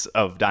existence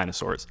of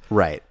dinosaurs."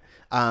 Right.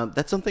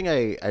 That's something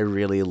I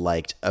really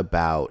liked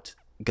about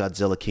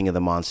Godzilla King of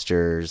the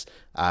Monsters,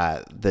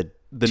 the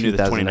new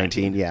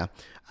 2019, yeah,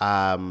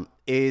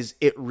 is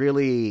it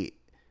really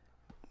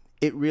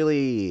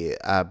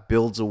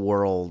builds a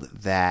world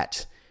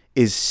that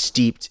is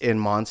steeped in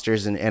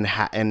monsters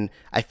and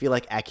I feel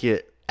like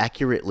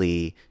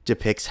accurately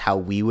depicts how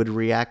we would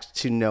react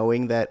to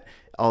knowing that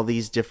all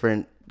these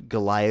different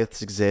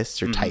Goliaths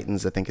exist, or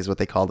Titans, I think is what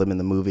they call them in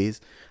the movies.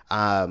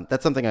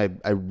 That's something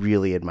I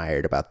really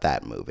admired about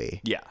that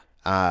movie. Yeah.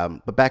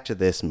 But back to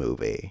this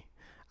movie.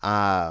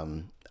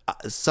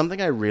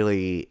 Something I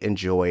really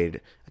enjoyed,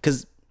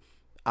 because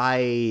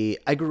I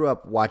grew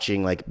up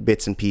watching like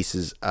bits and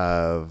pieces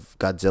of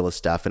Godzilla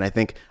stuff, and I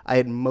think I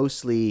had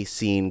mostly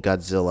seen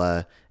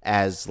Godzilla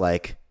as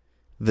like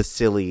the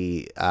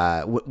silly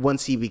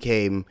once he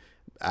became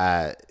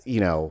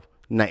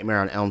Nightmare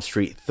on Elm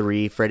Street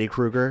 3 Freddy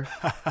Krueger,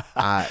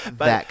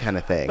 that kind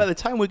of thing. By the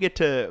time we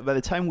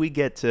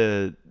get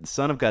to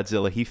Son of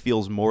Godzilla, he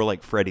feels more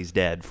like Freddy's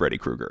dad, Freddy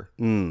Krueger.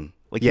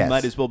 Like, yes. He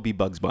might as well be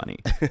Bugs Bunny.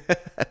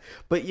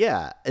 But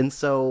yeah, and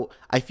so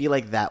I feel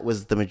like that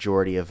was the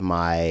majority of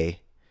my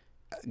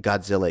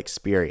Godzilla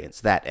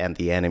experience, that and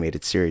the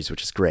animated series,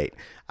 which is great.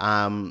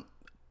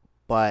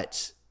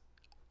 But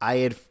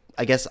I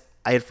guess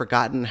I had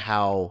forgotten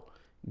how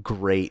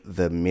great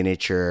the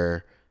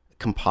miniature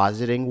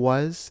compositing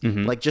was.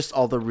 Like, just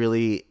all the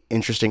really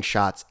interesting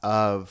shots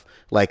of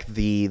like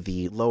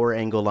the lower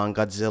angle on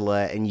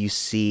Godzilla, and you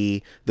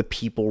see the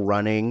people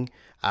running,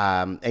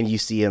 and you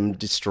see him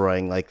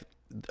destroying like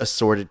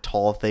assorted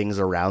tall things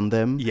around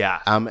them. Yeah.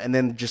 And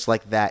then just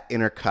like that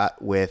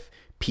intercut with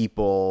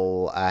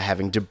people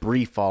having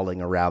debris falling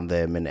around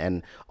them,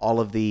 and all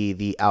of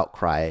the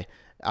outcry.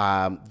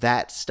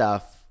 That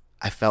stuff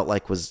I felt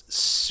like was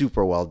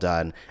super well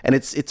done. And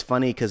it's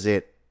funny because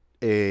it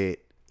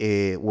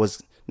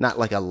was not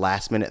like a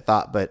last minute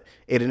thought, but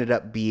it ended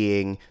up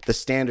being the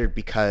standard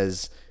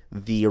because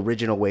the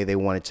original way they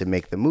wanted to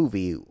make the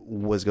movie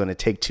was going to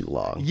take too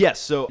long. Yes,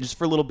 so just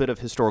for a little bit of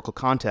historical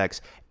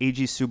context,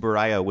 Eiji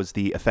Tsuburaya was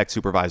the effects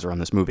supervisor on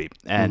this movie.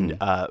 And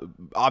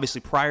obviously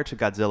prior to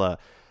Godzilla,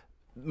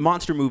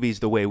 monster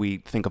movies, the way we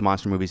think of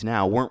monster movies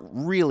now, weren't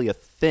really a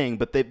thing,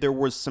 but there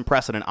was some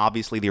precedent.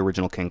 Obviously, the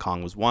original King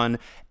Kong was one,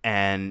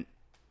 and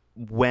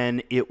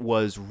when it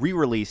was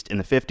re-released in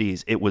the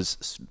 50s, it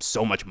was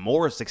so much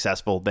more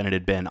successful than it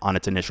had been on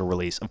its initial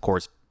release. Of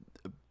course,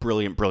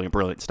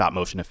 brilliant stop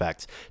motion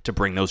effects to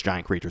bring those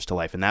giant creatures to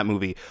life in that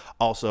movie.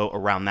 Also,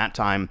 around that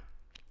time,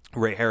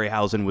 Ray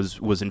Harryhausen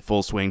was in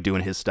full swing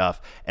doing his stuff,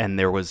 and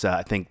there was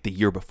I think the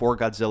year before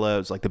Godzilla, it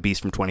was like The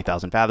Beast from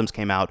 20,000 Fathoms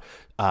came out.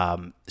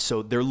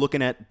 So they're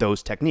looking at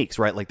those techniques,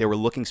 right? Like they were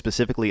looking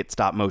specifically at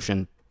stop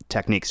motion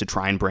techniques to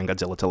try and bring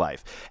Godzilla to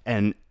life.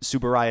 And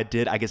Tsuburaya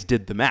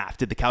did the math,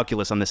 did the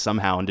calculus on this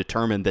somehow, and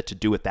determined that to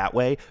do it that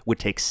way would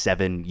take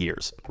 7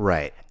 years.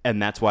 Right.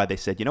 And that's why they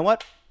said, you know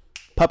what?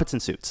 Puppets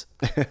in suits.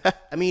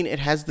 I mean, it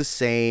has the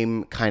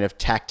same kind of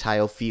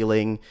tactile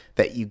feeling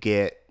that you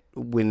get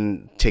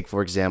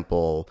for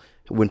example,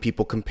 when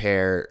people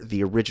compare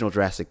the original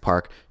Jurassic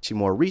Park to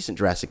more recent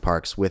Jurassic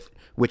Parks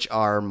which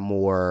are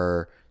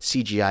more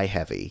CGI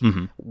heavy.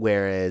 Mm-hmm.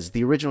 Whereas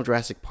the original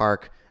Jurassic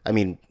Park, I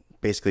mean,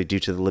 basically due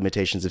to the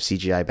limitations of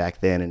CGI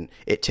back then and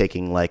it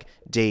taking like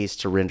days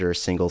to render a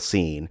single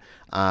scene,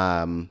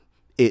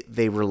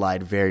 they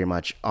relied very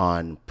much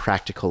on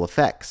practical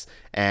effects.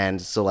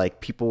 And so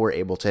like people were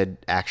able to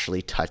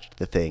actually touch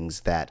the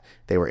things that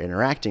they were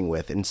interacting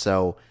with. And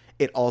so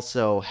it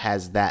also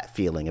has that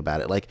feeling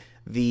about it. Like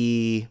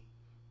the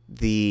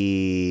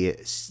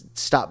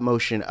stop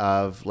motion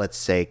of, let's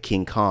say,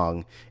 King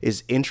Kong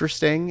is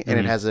interesting and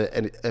it has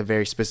a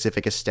very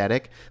specific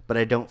aesthetic, but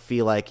I don't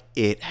feel like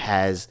it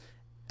has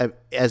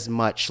as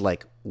much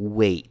like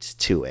weight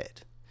to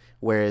it.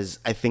 Whereas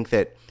I think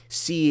that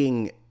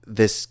seeing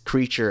this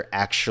creature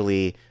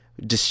actually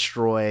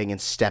destroying and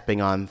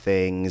stepping on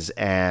things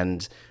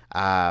and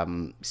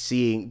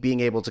being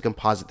able to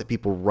composite the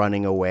people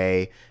running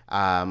away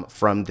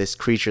from this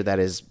creature that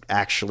is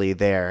actually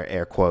there,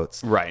 air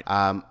quotes. Right.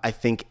 I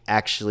think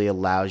actually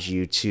allows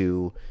you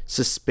to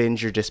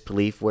suspend your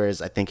disbelief,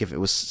 whereas I think if it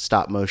was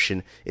stop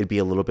motion, it'd be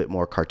a little bit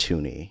more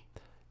cartoony.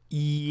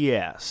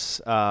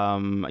 Yes.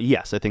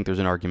 Yes, I think there's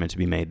an argument to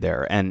be made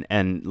there.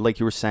 And like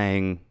you were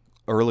saying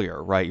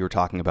earlier, right, you were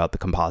talking about the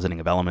compositing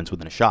of elements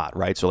within a shot,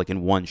 right? So like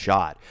in one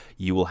shot,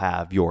 you will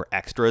have your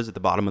extras at the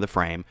bottom of the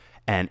frame,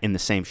 and in the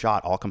same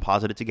shot, all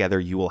composited together,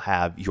 you will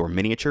have your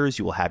miniatures,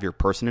 you will have your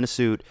person in a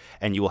suit,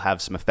 and you will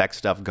have some effect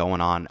stuff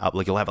going on.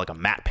 Like you'll have like a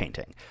matte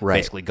painting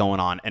basically going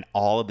on, and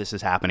all of this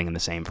is happening in the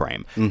same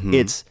frame. Mm-hmm.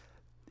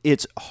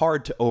 It's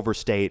hard to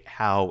overstate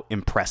how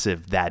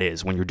impressive that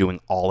is when you're doing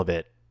all of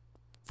it.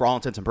 For all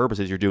intents and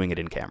purposes, you're doing it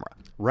in camera.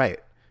 Right.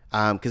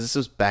 Because this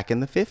was back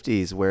in the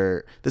 50s,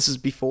 where this is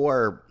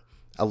before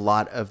a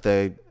lot of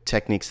the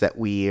techniques that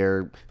we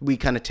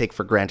kind of take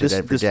for granted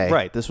every day.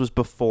 Right. This was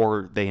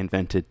before they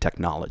invented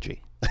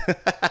technology.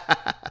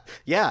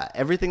 Yeah.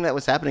 Everything that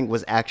was happening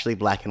was actually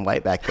black and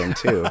white back then,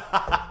 too.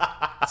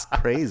 It's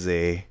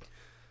crazy.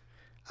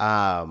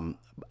 But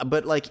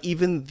like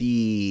even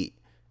the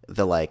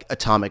like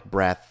atomic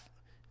breath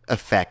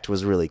effect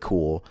was really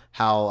cool.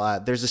 How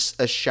there's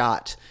a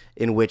shot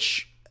in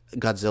which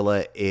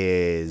Godzilla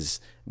is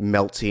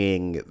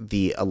melting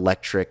the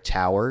electric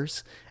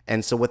towers.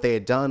 And so what they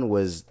had done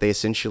was they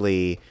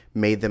essentially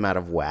made them out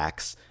of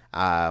wax,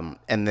 and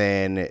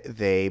then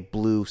they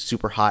blew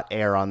super hot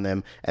air on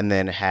them and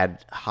then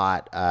had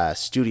hot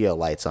studio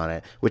lights on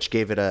it, which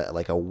gave it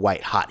a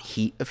white hot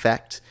heat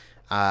effect,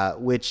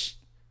 which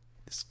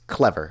is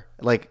clever.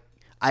 Like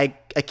I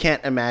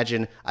can't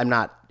imagine, I'm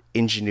not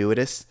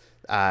ingenuitous,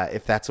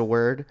 if that's a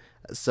word.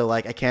 So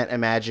like I can't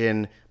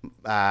imagine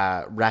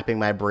wrapping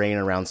my brain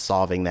around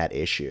solving that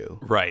issue.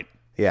 Right.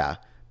 Yeah.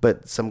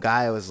 But some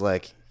guy was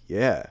like,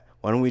 yeah,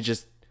 why don't we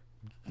just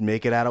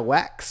make it out of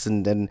wax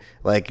and then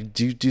like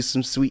do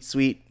some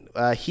sweet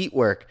heat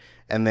work,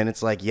 and then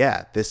it's like,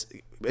 yeah, this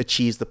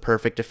achieves the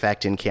perfect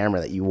effect in camera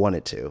that you want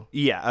it to.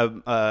 Yeah,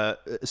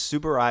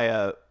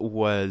 Tsuburaya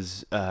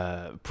was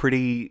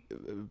pretty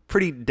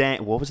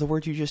dang. What was the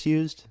word you just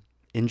used?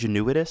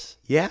 Ingenuitous?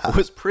 Yeah,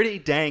 was pretty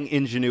dang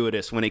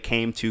ingenuitous when it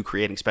came to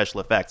creating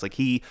special effects. Like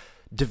he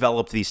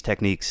developed these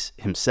techniques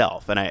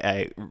himself, and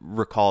I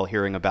recall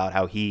hearing about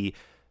how he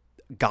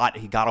got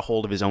a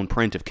hold of his own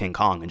print of King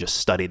Kong and just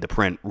studied the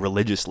print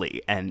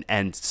religiously,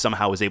 and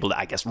somehow was able to,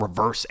 I guess,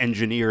 reverse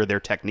engineer their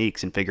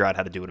techniques and figure out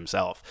how to do it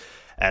himself.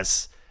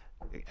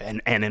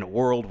 And in a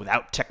world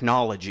without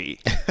technology,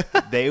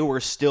 they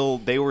were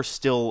still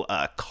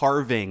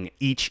carving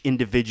each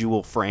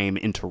individual frame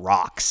into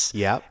rocks.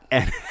 Yep.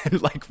 And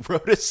like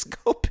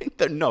zoetroping.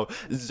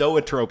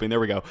 There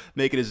we go.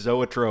 Make it a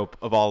zoetrope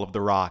of all of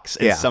the rocks.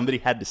 And somebody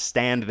had to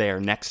stand there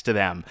next to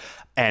them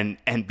and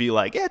be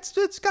like, it's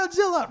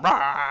Godzilla,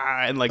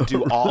 rah! And like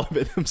do all of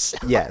it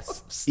themselves.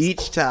 Yes,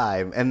 each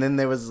time. And then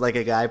there was like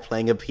a guy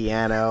playing a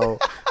piano.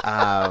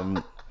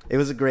 It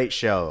was a great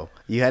show.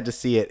 You had to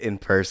see it in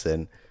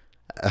person.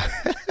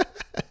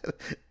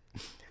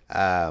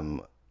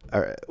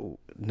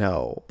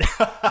 No.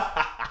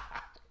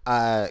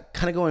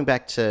 Kind of going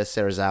back to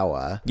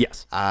Serizawa.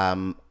 Yes.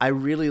 I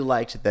really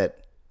liked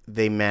that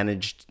they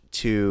managed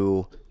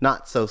to,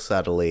 not so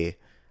subtly,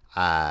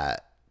 have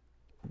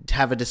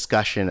a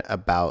discussion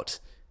about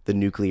the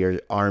nuclear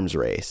arms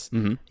race,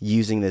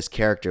 using this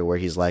character where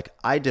he's like,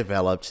 I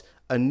developed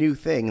a new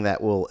thing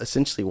that will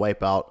essentially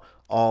wipe out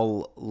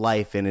all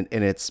life in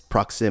its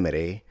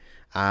proximity.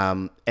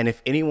 And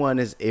if anyone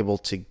is able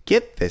to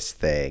get this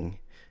thing,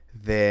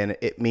 then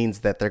it means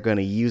that they're going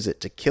to use it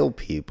to kill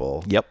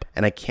people. Yep.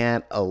 And I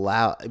can't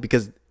allow,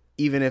 because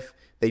even if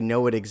they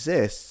know it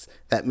exists,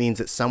 that means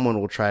that someone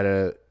will try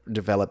to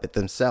develop it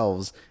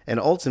themselves. And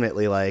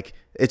ultimately, like,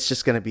 it's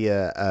just going to be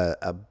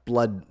a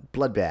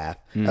bloodbath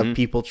of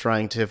people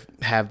trying to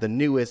have the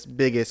newest,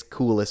 biggest,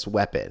 coolest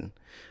weapon,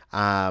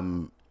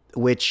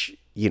 which,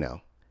 you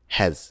know,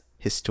 has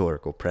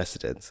historical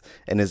precedence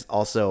and is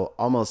also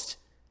almost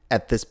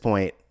at this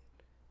point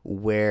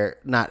where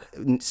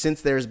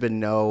since there's been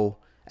no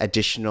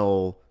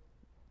additionally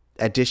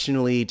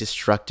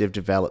destructive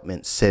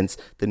development since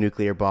the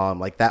nuclear bomb,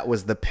 like that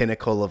was the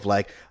pinnacle of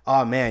like,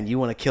 oh man, you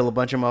want to kill a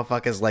bunch of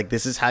motherfuckers, like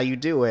this is how you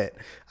do it.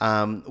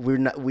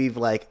 We've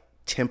like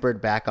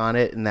tempered back on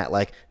it, and that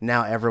like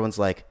now everyone's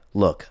like,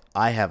 look,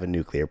 I have a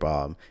nuclear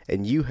bomb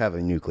and you have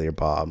a nuclear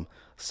bomb,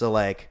 so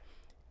like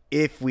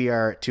if we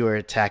are to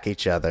attack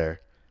each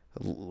other,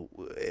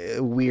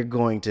 we're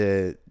going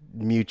to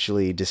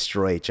mutually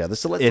destroy each other.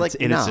 So let's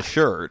it's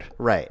assured,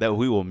 right, that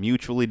we will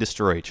mutually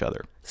destroy each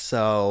other.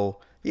 So,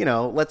 you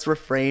know, let's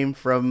refrain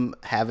from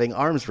having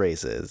arms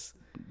races.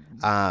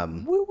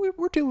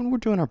 We're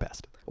doing our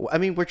best. I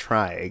mean, we're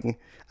trying.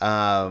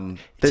 To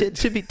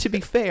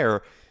be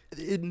fair,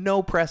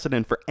 no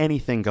precedent for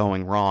anything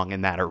going wrong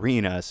in that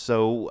arena.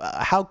 So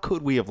how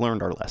could we have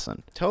learned our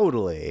lesson?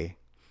 Totally.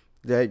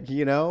 That,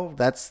 you know,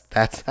 that's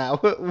how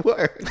it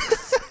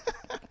works.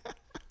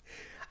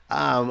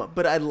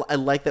 But I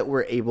like that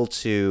we're able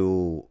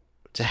to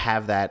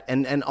have that,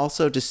 and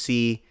also to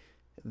see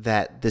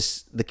that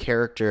the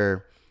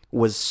character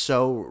was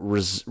so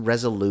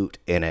resolute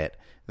in it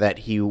that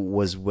he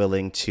was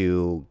willing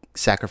to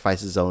sacrifice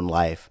his own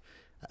life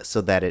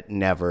so that it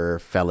never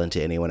fell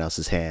into anyone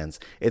else's hands.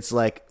 It's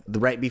like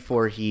right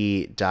before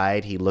he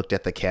died, he looked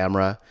at the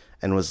camera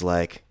and was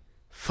like,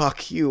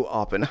 "Fuck you,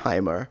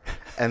 Oppenheimer,"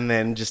 and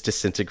then just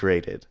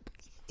disintegrated.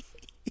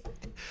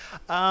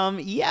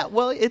 Yeah,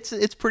 well,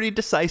 it's pretty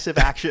decisive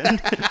action.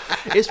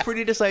 It's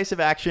pretty decisive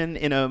action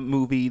in a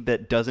movie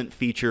that doesn't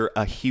feature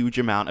a huge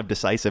amount of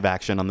decisive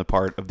action on the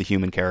part of the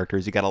human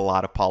characters. You got a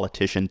lot of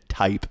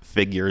politician-type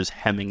figures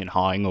hemming and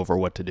hawing over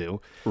what to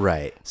do.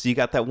 Right. So you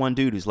got that one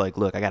dude who's like,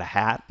 look, I got a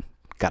hat,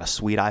 got a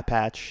sweet eye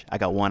patch, I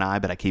got one eye,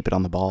 but I keep it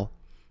on the ball.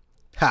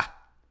 Ha!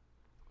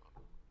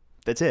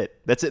 That's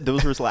it.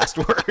 Those were his last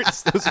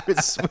words. Those were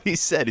what he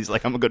said. He's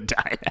like, I'm going to go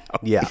die now.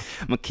 Yeah.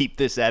 I'm going to keep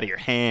this out of your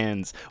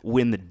hands,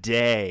 win the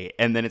day.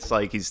 And then it's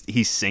like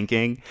he's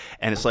sinking.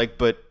 And it's like,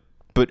 but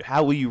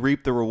how will you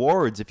reap the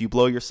rewards if you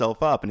blow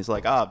yourself up? And he's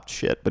like, oh,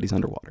 shit, but he's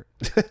underwater.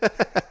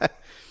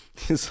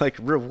 It's like,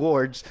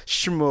 rewards,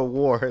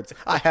 schmewards.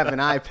 I have an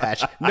eye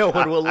patch. No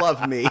one will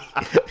love me.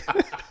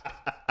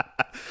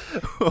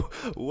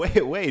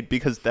 Wait,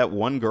 because that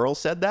one girl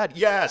said that?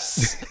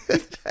 Yes!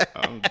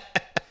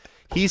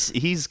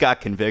 He's got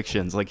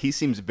convictions. Like, he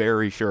seems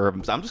very sure of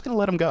himself. I'm just going to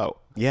let him go.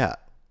 Yeah.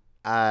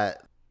 I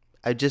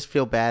just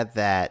feel bad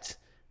that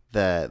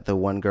the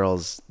one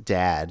girl's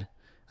dad,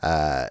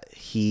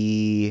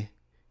 he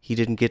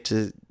didn't get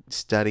to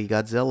study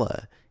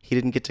Godzilla. He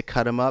didn't get to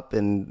cut him up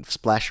and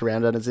splash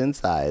around on his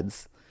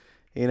insides.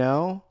 You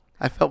know?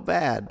 I felt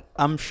bad.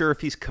 I'm sure if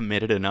he's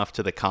committed enough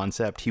to the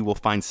concept, he will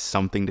find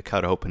something to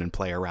cut open and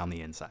play around the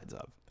insides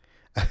of.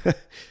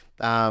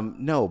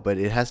 No, but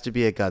it has to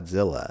be a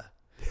Godzilla.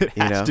 It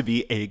has to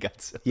be a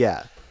Godzilla.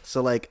 Yeah.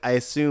 So, like, I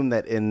assume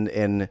that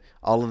in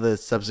all of the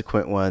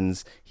subsequent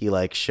ones, he,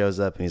 like, shows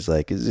up and he's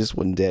like, is this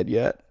one dead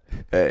yet?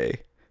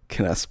 Hey,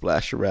 can I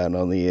splash around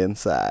on the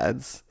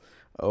insides?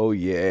 Oh,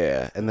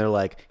 yeah. And they're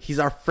like, he's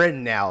our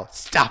friend now.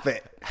 Stop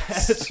it.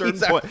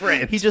 He's our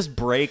friend. He just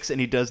breaks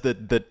and he does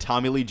the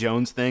Tommy Lee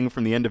Jones thing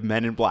from the end of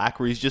Men in Black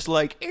where he's just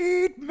like,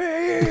 eat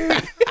me.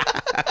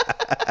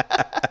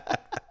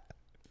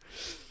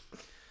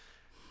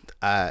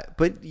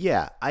 But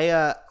yeah,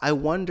 I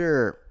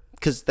wonder,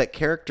 because that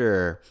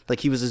character,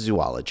 like, he was a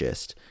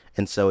zoologist,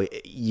 and so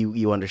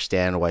you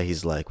understand why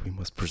he's like, we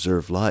must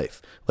preserve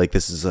life. Like,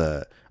 this is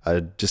a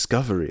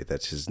discovery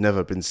that has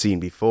never been seen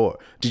before.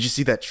 Did you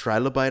see that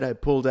trilobite I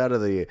pulled out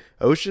of the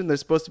ocean? They're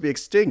supposed to be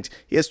extinct.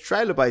 He has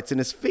trilobites in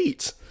his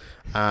feet.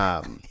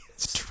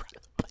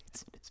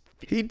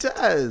 He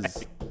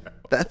does.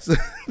 That's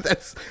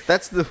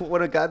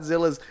one of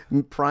Godzilla's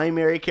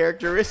primary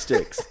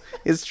characteristics.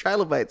 His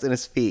trilobites in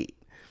his feet.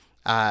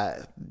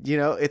 You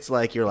know, it's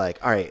like, you're like,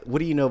 all right, what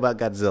do you know about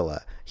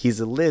Godzilla? He's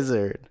a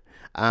lizard.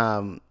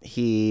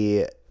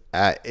 He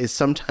is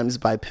sometimes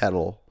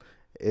bipedal,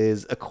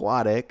 is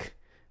aquatic,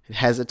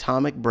 has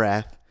atomic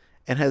breath,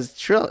 and has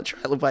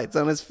trilobites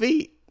on his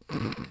feet.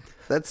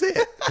 That's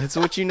it. That's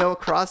what you know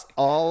across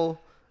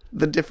all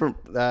the different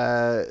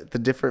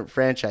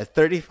franchise.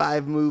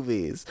 35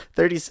 movies,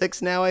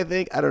 36 now, I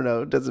think. I don't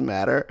know. It doesn't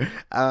matter.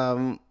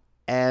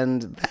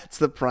 And that's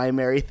the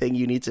primary thing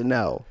you need to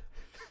know.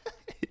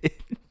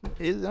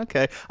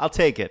 Okay, I'll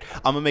take it.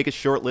 I'm gonna make a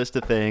short list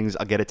of things.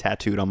 I'll get it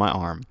tattooed on my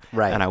arm,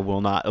 right? And I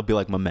will not. It'll be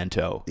like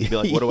Memento. It'll be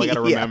like, what do I got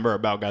to remember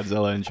about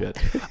Godzilla and shit?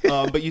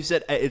 But you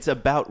said it's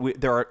about.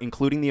 There are,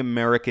 including the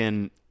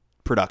American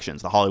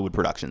productions, the Hollywood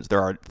productions.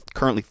 There are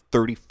currently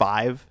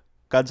 35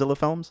 Godzilla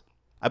films,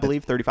 I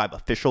believe, 35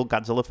 official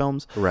Godzilla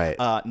films. Right.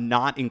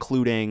 Not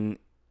including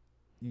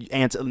like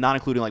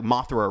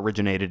Mothra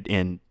originated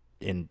in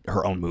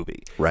her own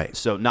movie. Right.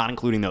 So not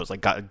including those,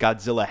 like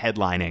Godzilla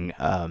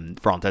headlining,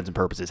 for all intents and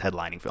purposes,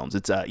 headlining films.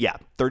 It's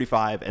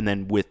 35, and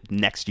then with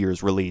next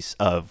year's release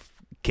of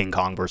King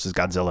Kong versus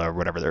Godzilla, or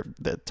whatever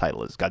the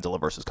title is, Godzilla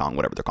versus Kong,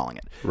 whatever they're calling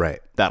it.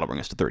 Right. That'll bring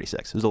us to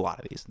 36. There's a lot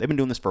of these. They've been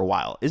doing this for a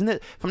while. Isn't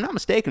it? If I'm not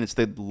mistaken, it's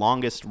the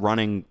longest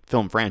running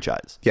film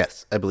franchise.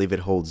 Yes, I believe it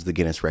holds the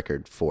Guinness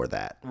record for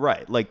that.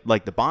 Right.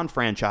 Like the Bond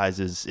franchise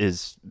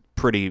is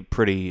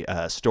pretty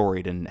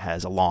storied and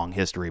has a long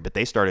history, but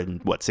they started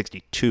in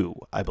 62,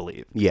 I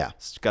believe. Yeah.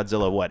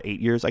 Godzilla,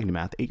 8 years? I can do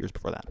math. 8 years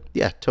before that.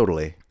 Yeah,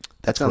 totally.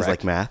 That sounds Correct.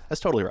 like math. That's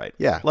totally right.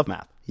 Yeah. Love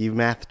math. You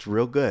mathed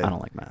real good. I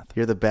don't like math.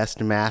 You're the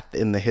best math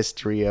in the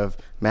history of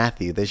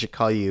Matthew. They should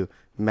call you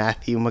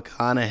Matthew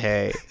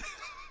McConaughey.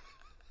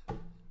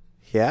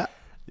 Yeah.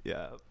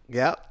 Yeah.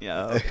 Yep.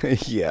 Yeah.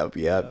 Yep.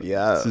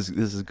 This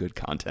is good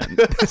content.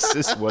 This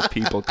is what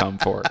people come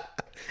for.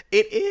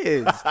 It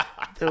is.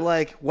 They're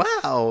like,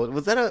 wow,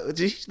 did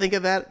you think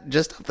of that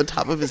just off the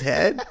top of his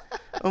head?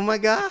 Oh my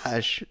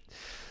gosh.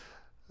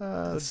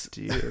 Oh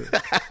dear.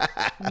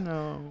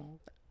 No.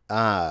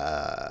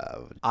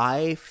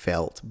 I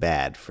felt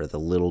bad for the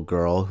little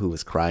girl who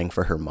was crying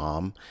for her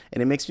mom,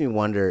 and it makes me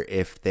wonder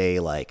if they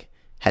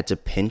had to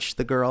pinch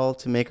the girl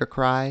to make her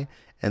cry,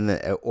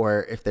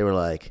 or if they were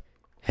like,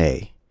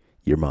 "Hey,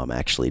 your mom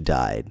actually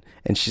died,"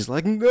 and she's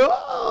like,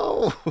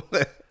 "No."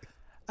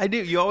 I do.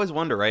 You always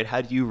wonder, right?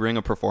 How do you wring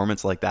a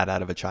performance like that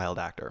out of a child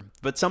actor?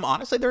 But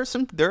honestly, there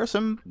are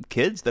some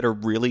kids that are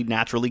really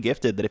naturally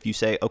gifted that if you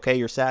say, "Okay,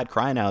 you're sad,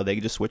 cry now," they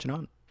can just switch it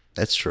on.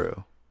 That's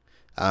true.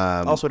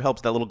 Also, it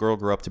helps that little girl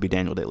grew up to be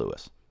Daniel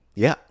Day-Lewis.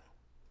 Yeah.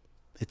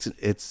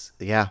 It's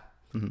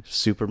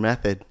super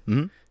method.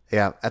 Mm-hmm.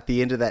 Yeah. At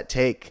the end of that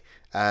take,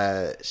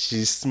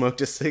 she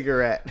smoked a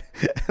cigarette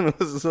and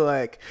was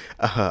like,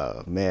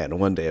 "Oh man,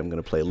 one day I'm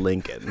gonna play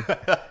Lincoln."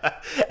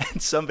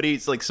 And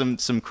somebody's like some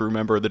crew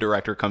member, the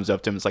director, comes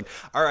up to him and is like,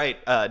 "All right,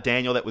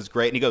 Daniel, that was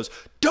great." And he goes,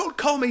 "Don't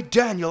call me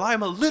Daniel.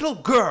 I'm a little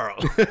girl."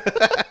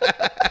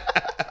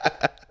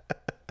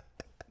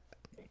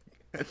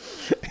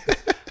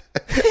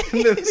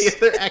 And then the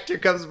other actor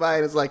comes by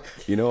and is like,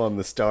 "I'm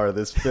the star of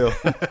this film."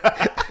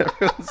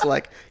 Everyone's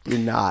like, "You're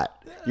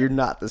not. You're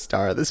not the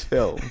star of this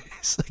film."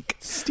 It's like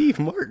Steve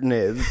Martin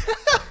is.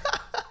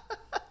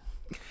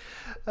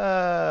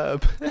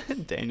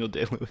 Daniel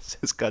Day-Lewis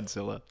as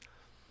Godzilla.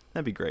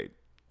 That'd be great.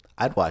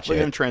 I'd watch Look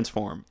it. at him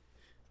transform.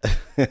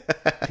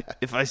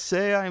 If I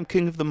say I am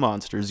king of the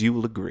monsters, you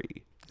will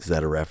agree. Is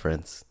that a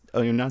reference?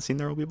 Oh, you've not seen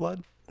There Will Be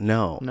Blood?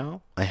 No,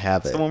 I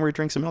haven't. It's the one where he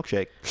drinks a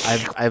milkshake.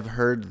 I've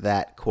heard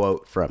that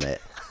quote from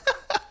it.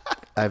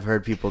 I've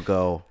heard people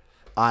go,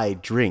 "I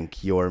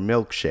drink your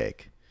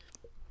milkshake,"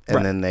 and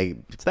Right. then they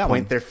that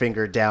point one. their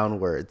finger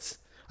downwards.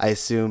 I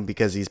assume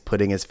because he's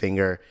putting his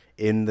finger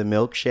in the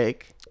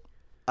milkshake.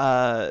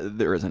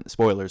 There isn't.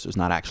 Spoilers, there's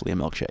not actually a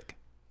milkshake.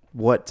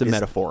 What? It's a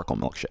metaphorical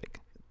milkshake.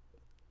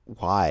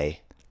 Why?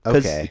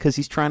 Okay. Because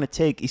he's trying to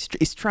take. He's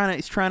trying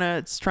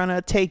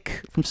to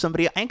take from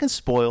somebody. I ain't gonna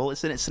spoil.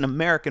 It's an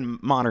American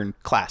modern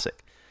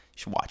classic. You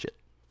should watch it.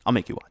 I'll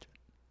make you watch it.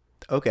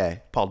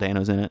 Okay. Paul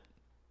Dano's in it.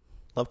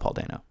 Love Paul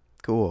Dano.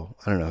 Cool.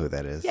 I don't know who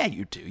that is. Yeah,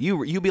 you do.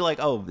 You be like,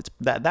 oh, it's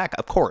that guy.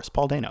 Of course,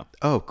 Paul Dano.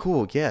 Oh,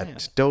 cool. Yeah.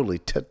 Totally.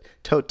 Totally.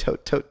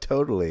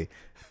 Totally.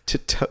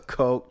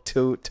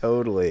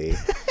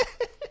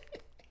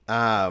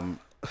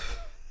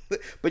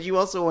 But you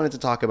also wanted to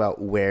talk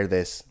about where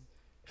this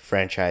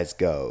franchise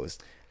goes.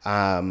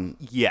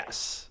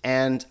 Yes.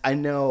 And I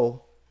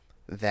know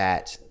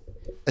that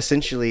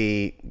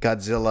essentially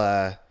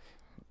Godzilla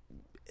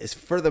is,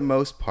 for the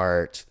most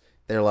part,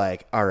 they're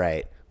like, all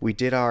right, we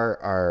did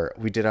our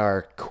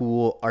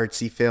cool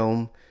artsy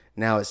film.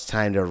 Now it's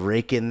time to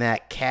rake in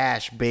that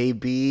cash,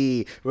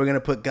 baby. We're going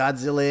to put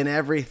Godzilla in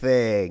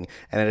everything.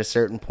 And at a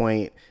certain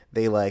point,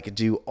 they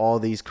do all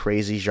these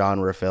crazy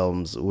genre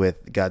films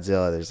with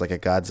Godzilla. There's a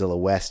Godzilla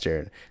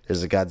Western.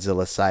 There's a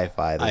Godzilla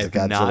sci-fi. There's a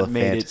Godzilla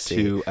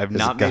fantasy. I've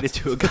not made it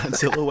to a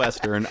Godzilla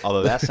Western,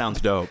 although that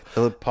sounds dope.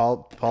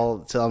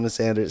 Paul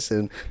Thomas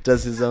Anderson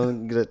does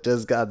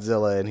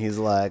Godzilla, and he's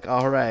like,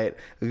 all right,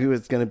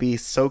 it's gonna be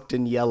soaked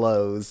in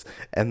yellows,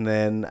 and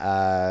then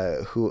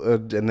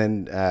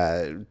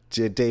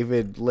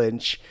David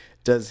Lynch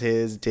does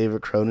his,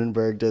 David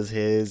Cronenberg does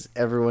his,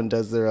 everyone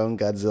does their own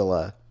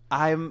Godzilla.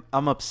 I'm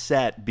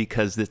upset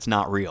because it's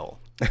not real.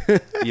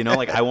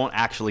 I won't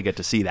actually get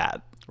to see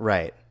that.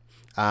 Right.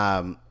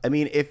 I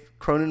mean, if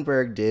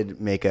Cronenberg did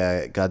make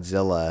a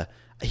Godzilla,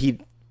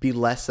 he'd be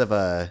less of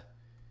a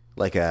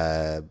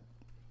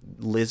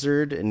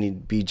lizard, and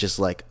he'd be just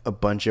a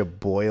bunch of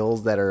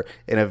boils that are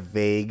in a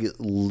vague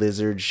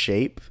lizard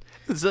shape.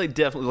 It's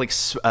definitely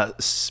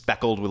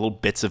speckled with little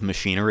bits of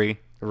machinery,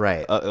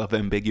 right, of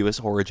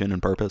ambiguous origin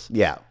and purpose.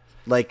 Yeah,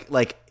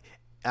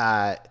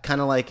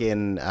 kind of like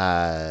in.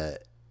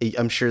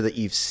 I'm sure that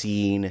you've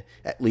seen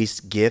at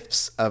least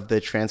GIFs of the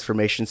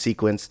transformation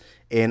sequence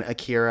in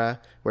Akira,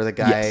 where the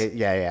guy,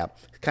 Yes.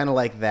 kind of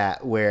like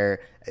that,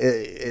 where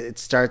it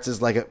starts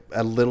as like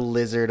a little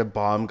lizard, a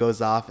bomb goes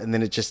off, and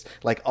then it just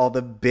like all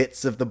the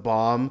bits of the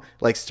bomb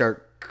like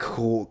start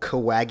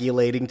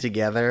coagulating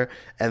together,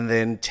 and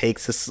then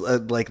takes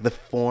like the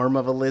form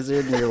of a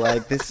lizard, and you're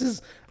like, this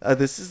is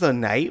a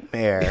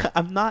nightmare.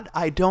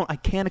 I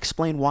can't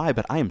explain why,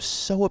 but I am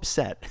so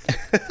upset.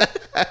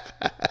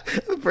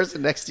 The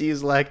person next to you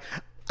is like,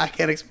 I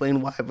can't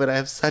explain why, but I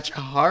have such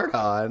a hard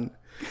on.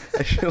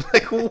 And you're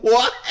like,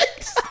 what?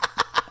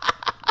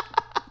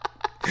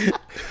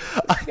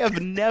 I have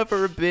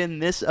never been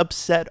this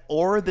upset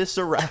or this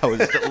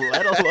aroused,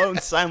 let alone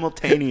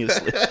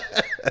simultaneously.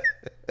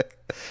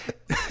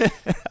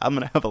 I'm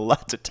going to have a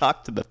lot to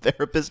talk to the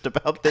therapist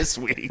about this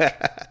week. I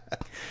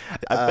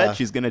bet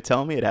she's going to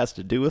tell me it has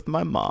to do with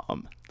my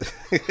mom.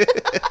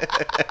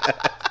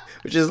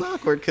 Which is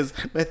awkward because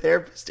my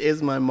therapist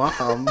is my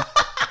mom.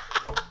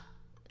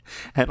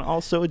 And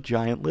also a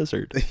giant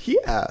lizard.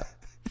 Yeah.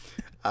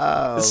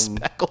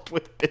 Speckled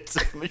with bits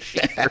of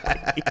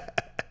machinery.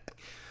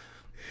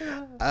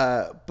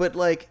 But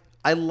like,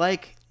 I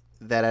like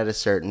that at a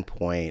certain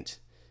point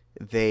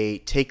they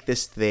take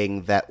this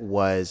thing that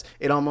was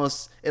it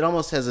almost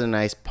has a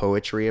nice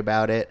poetry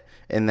about it,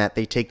 in that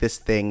they take this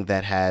thing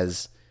that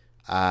has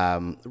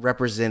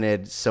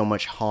represented so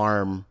much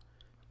harm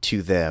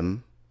to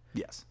them,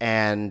 Yes.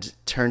 and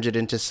turned it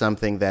into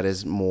something that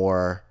is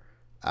more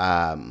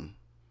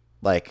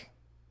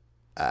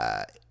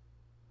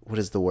what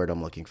is the word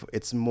I'm looking for?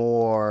 It's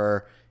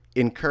more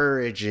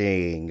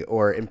encouraging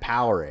or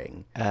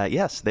empowering.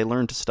 Yes, they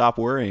learned to stop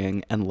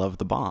worrying and love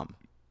the bomb.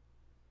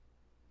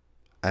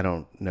 I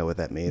don't know what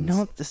that means.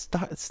 No, it's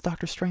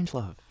Dr.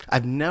 Strangelove.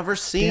 I've never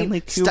seen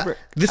Stanley Kubrick.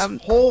 This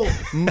whole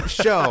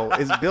show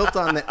is built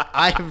on that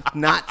I have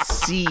not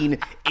seen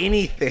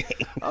anything.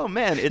 Oh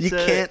man, You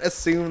can't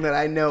assume that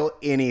I know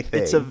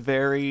anything. It's a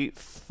very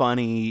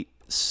funny,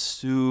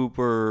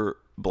 super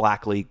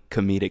blackly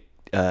comedic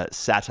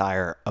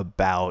satire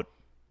about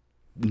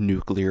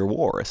nuclear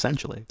war,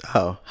 essentially.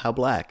 Oh, how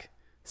black?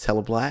 It's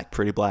hella black?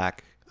 Pretty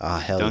black. Oh,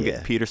 hell Don't yeah.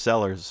 get Peter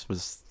Sellers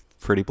was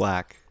pretty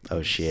black.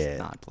 Oh, shit. He's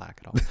not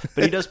black at all.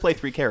 But he does play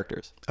 3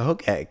 characters.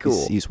 Okay,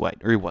 cool. He's white,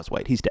 or he was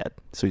white. He's dead,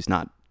 so he's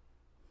not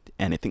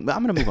anything. But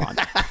I'm going to move on.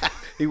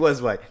 He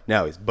was white.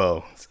 Now he's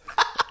bones.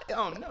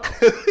 Oh, no.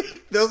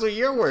 Those were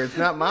your words,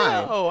 not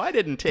mine. No, I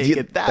didn't take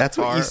it that That's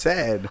far. what you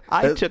said.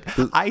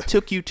 I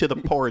took you to the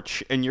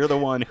porch, and you're the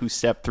one who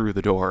stepped through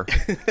the door.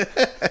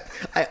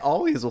 I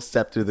always will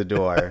step through the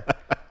door.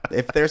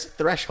 If there's a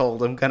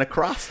threshold, I'm going to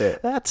cross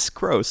it. That's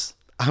gross.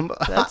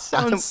 That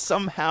sounds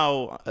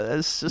somehow.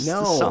 It's just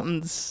No.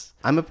 something's.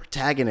 I'm a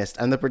protagonist.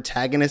 I'm the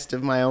protagonist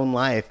of my own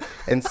life.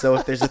 And so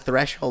if there's a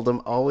threshold, I'm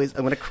going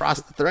to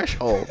cross the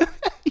threshold.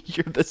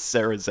 You're the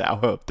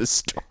Sarazawa of the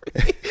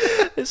story.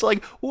 It's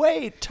like,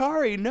 wait,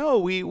 Tari, no,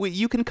 we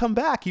you can come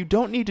back. You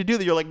don't need to do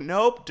that. You're like,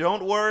 nope,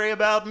 don't worry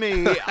about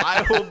me.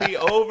 I will be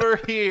over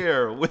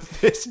here with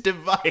this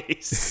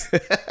device.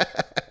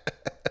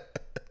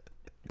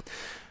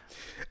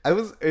 I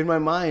was, in my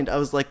mind, I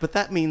was like, but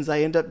that means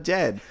I end up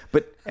dead.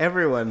 But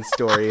everyone's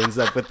story ends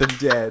up with them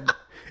dead.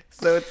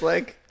 So it's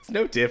like, it's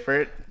no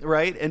different.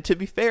 Right? And to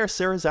be fair,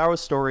 Sarazawa's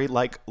story,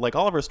 like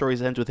all of our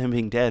stories, ends with him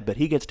being dead, but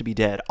he gets to be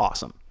dead.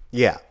 Awesome.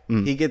 Yeah.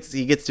 He gets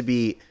to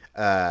be,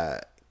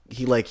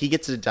 he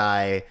gets to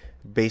die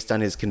based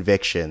on his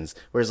convictions.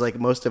 Whereas like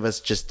most of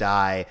us just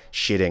die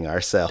shitting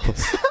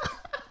ourselves.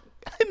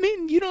 I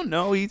mean, you don't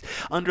know. He's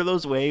under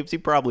those waves. He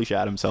probably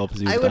shot himself as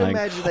he was I would dying.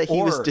 imagine that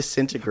he was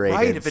disintegrated.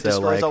 Right, if it so,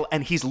 destroys like, all,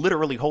 and he's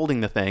literally holding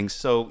the things.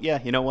 So yeah,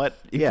 you know what?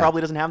 He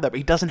probably doesn't have that, but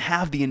he doesn't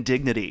have the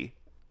indignity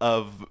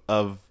of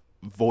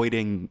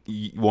voiding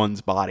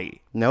one's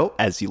body. Nope.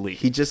 As you leave.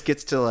 He just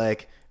gets to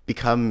like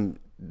become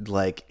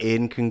like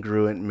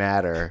incongruent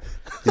matter.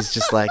 He's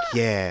just like,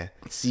 yeah,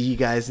 see you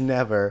guys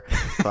never.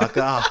 Fuck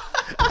off.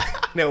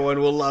 No one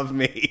will love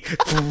me.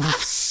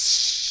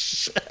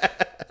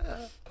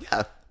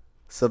 Yeah.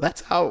 So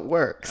that's how it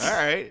works. All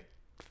right,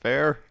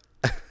 fair.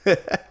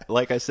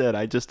 Like I said,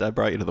 I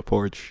brought you to the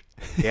porch.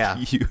 Yeah.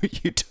 You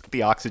took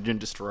the oxygen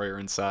destroyer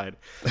inside,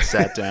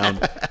 sat down.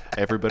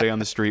 Everybody on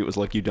the street was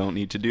like, "You don't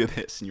need to do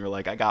this," and you were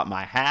like, "I got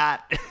my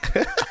hat.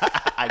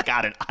 I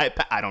got an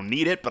iPad. I don't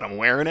need it, but I'm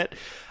wearing it."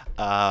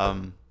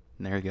 And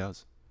there he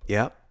goes.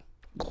 Yep.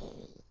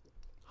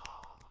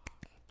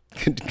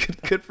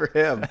 Good for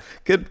him.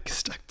 Good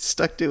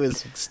stuck to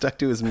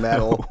his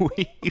metal.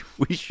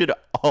 We should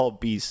all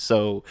be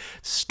so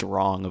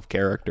strong of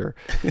character.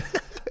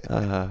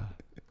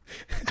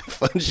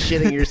 Fun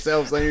shitting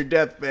yourselves on your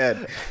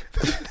deathbed.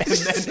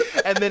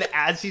 and then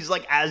as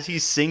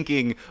he's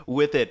sinking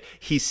with it,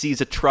 he sees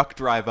a truck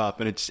drive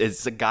up, and it's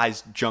the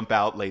guys jump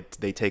out. Like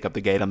they take up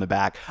the gate on the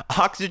back.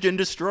 Oxygen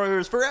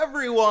destroyers for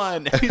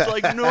everyone. And he's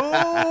like,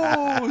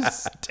 no,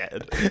 he's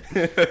dead.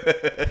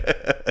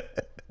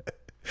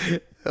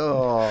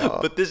 Oh.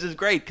 But this is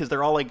great because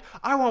they're all like,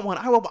 I want one.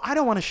 I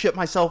don't want to shit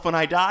myself when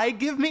I die.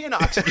 Give me an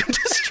oxygen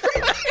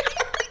destroyer.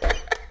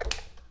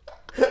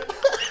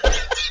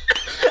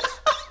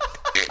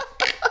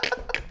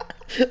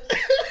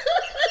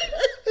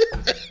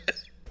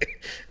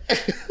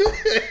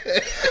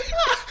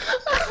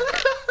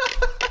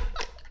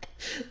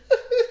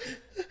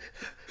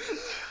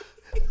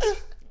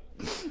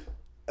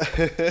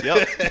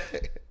 Yep.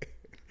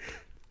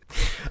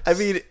 I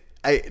mean,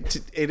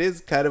 it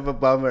is kind of a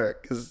bummer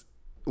because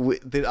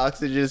the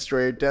Oxygen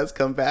Destroyer does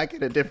come back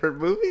in a different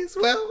movie as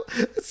well.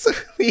 So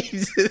he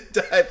just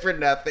died for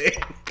nothing.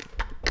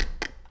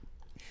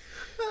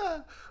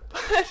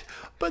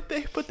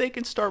 But they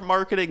can start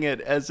marketing it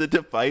as a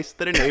device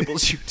that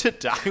enables you to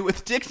die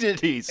with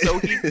dignity. So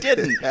he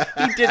didn't.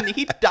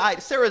 He died.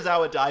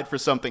 Serizawa died for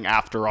something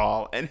after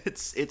all, and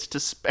it's to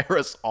spare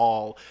us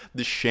all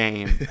the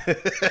shame.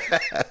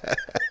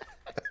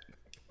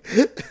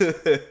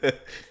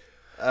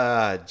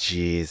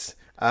 Jeez.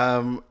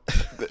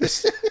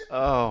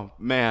 Oh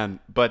man,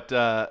 but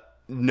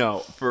no,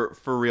 for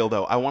real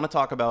though, I want to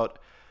talk about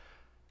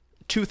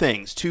two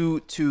things,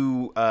 two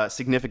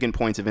significant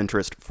points of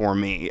interest for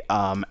me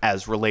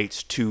as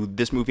relates to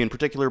this movie in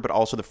particular, but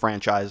also the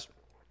franchise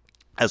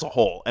as a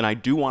whole. And I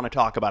do want to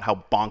talk about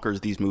how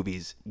bonkers these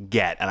movies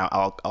get, and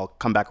I'll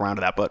come back around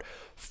to that. But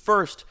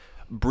first,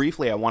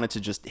 briefly, I wanted to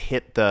just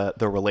hit the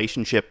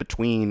relationship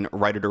between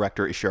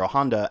writer-director Ishiro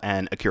Honda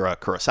and Akira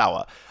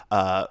Kurosawa,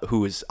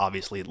 who is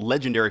obviously a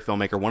legendary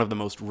filmmaker, one of the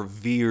most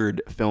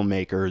revered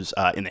filmmakers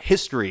in the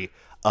history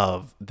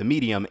of the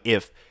medium.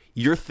 If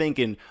you're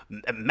thinking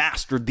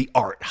mastered the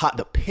art,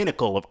 the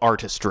pinnacle of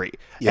artistry,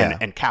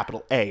 and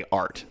capital A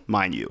art,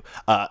 mind you,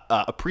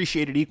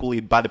 appreciated equally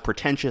by the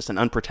pretentious and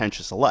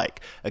unpretentious alike.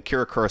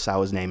 Akira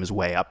Kurosawa's name is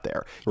way up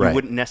there. You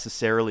wouldn't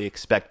necessarily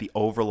expect the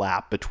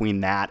overlap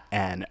between that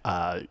and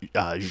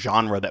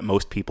genre that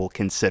most people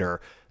consider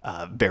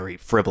very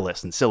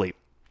frivolous and silly.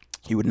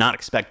 You would not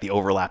expect the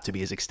overlap to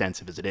be as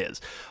extensive as it is.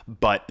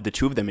 But the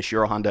two of them,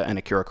 Ishiro Honda and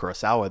Akira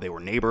Kurosawa, they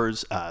were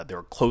neighbors. They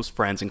were close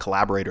friends and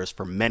collaborators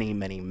for many,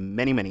 many,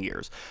 many, many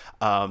years.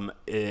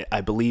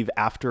 I believe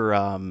after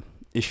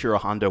Ishiro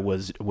Honda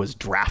was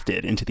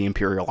drafted into the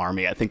Imperial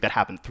Army, I think that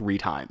happened 3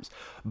 times.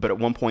 But at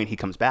one point he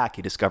comes back,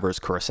 he discovers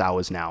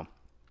Kurosawa is now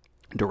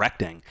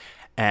directing.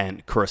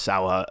 And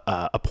Kurosawa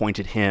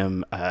appointed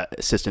him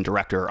assistant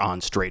director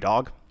on Stray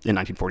Dog in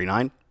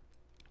 1949.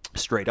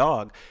 Stray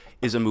Dog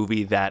is a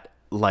movie that,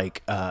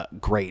 like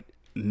great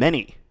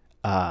many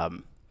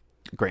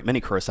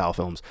Kurosawa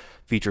films,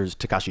 features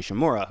Takashi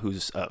Shimura,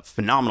 who's a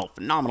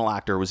phenomenal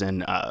actor, was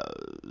in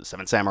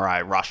Seven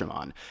Samurai,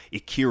 Rashomon,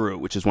 Ikiru,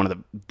 which is one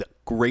of the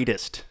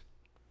greatest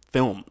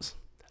films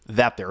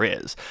that there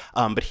is.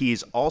 But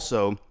he's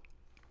also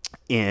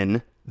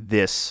in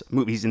this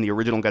movie. He's in the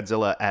original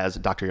Godzilla as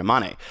Dr.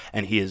 Yamane,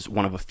 and he is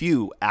one of a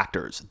few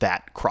actors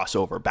that cross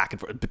over back and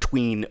forth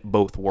between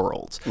both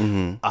worlds.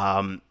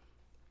 Mm-hmm.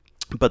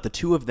 But the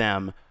two of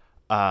them,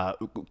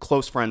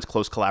 close friends,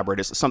 close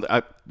collaborators.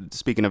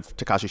 Speaking of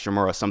Takashi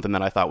Shimura, something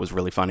that I thought was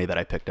really funny that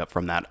I picked up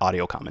from that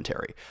audio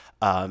commentary.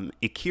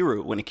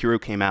 Ikiru, when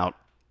Ikiru came out,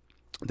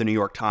 the New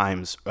York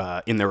Times,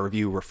 in their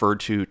review,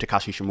 referred to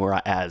Takashi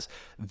Shimura as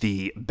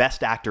the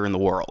best actor in the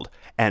world.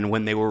 And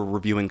when they were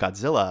reviewing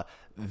Godzilla,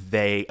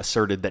 they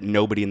asserted that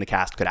nobody in the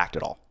cast could act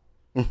at all.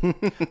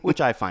 Which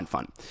I find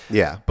fun.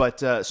 Yeah. But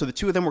so the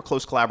two of them were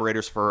close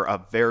collaborators for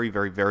a very,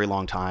 very, very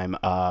long time.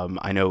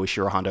 I know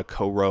Ishiro Honda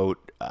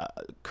co-wrote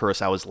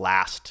Kurosawa's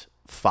last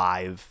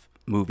 5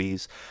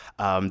 movies.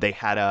 They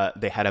had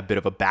a bit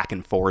of a back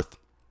and forth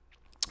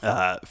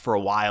for a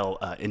while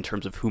in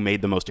terms of who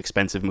made the most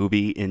expensive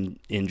movie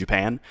in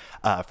Japan.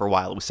 For a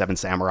while it was Seven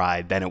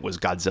Samurai, then it was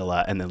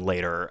Godzilla, and then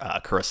later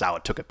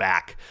Kurosawa took it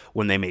back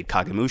when they made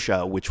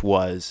Kagemusha, which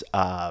was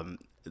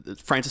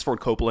Francis Ford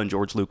Coppola and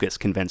George Lucas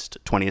convinced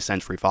 20th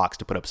Century Fox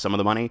to put up some of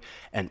the money,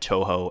 and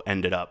Toho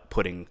ended up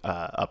putting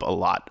up a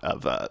lot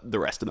of the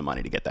rest of the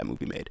money to get that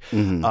movie made.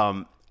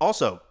 Mm-hmm.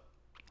 Also,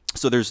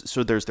 so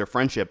there's their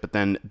friendship, but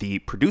then the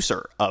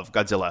producer of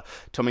Godzilla,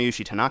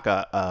 Tomoyoshi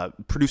Tanaka,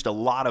 produced a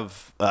lot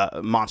of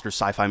monster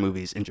sci-fi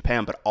movies in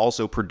Japan, but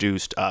also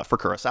produced, for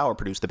Kurosawa,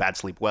 produced The Bad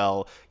Sleep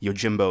Well,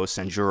 Yojimbo,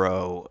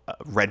 Senjuro,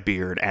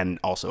 Redbeard, and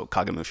also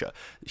Kagemusha.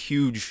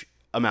 Huge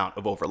amount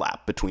of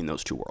overlap between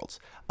those two worlds,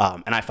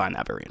 and I find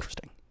that very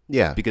interesting.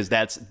 Yeah, because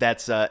that's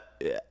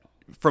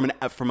from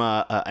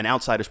an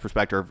outsider's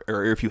perspective,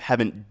 or if you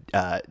haven't.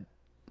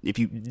 If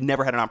you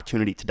never had an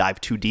opportunity to dive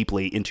too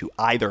deeply into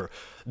either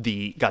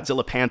the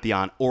Godzilla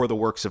pantheon or the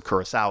works of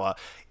Kurosawa,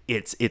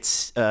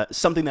 it's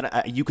something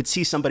that you could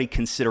see somebody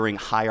considering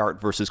high art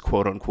versus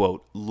quote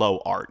unquote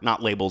low art.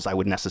 Not labels I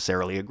would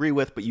necessarily agree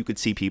with, but you could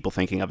see people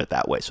thinking of it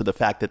that way. So the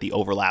fact that the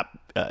overlap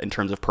in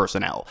terms of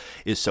personnel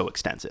is so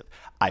extensive,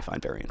 I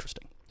find very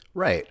interesting.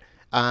 Right.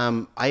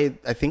 I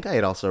think I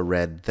had also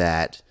read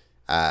that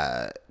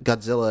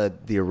Godzilla,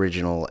 the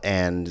original,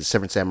 and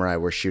Seven Samurai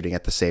were shooting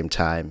at the same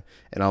time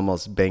and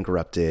almost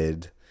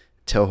bankrupted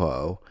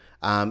Toho.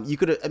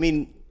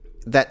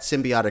 That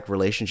symbiotic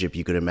relationship,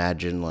 you could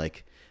imagine,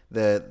 like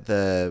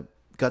the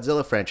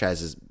Godzilla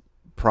franchise has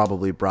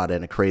probably brought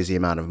in a crazy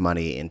amount of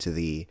money into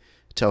the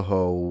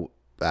Toho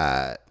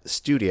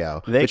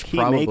studio. They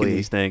keep making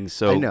these things,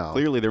 so I know.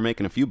 Clearly they're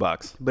making a few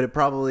bucks. But it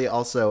probably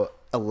also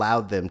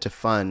allowed them to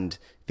fund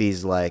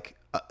these like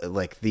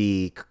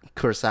the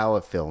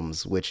Kurosawa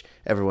films, which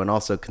everyone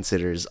also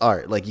considers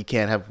art. Like, you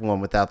can't have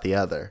one without the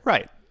other.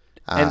 Right.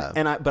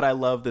 But I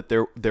love that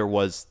there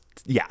was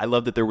yeah, I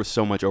love that there was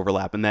so much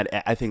overlap, and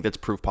that I think that's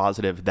proof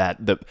positive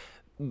that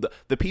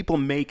the people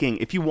making,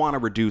 if you want to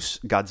reduce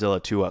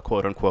Godzilla to a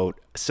quote unquote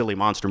silly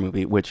monster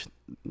movie, which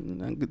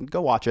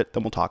go watch it,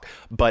 then we'll talk.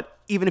 But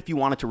even if you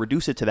wanted to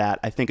reduce it to that,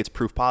 I think it's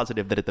proof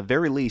positive that at the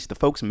very least, the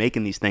folks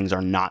making these things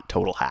are not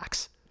total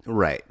hacks.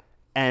 Right.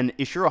 And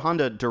Ishiro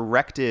Honda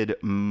directed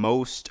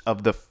most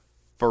of the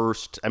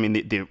first, I mean,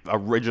 the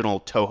original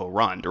Toho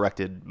run,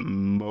 directed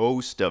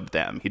most of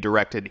them. He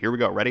directed, here we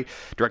go, ready?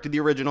 Directed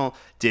the original,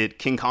 did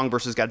King Kong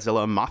vs.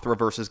 Godzilla, Mothra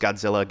vs.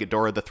 Godzilla,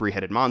 Ghidorah the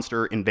Three-Headed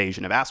Monster,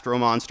 Invasion of Astro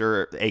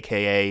Monster,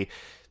 a.k.a.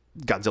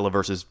 Godzilla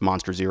vs.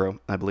 Monster Zero,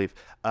 I believe.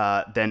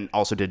 Then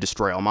also did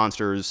Destroy All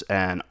Monsters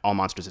and All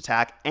Monsters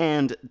Attack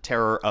and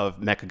Terror of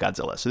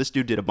Mechagodzilla. So this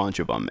dude did a bunch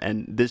of them.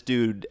 And this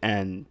dude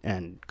and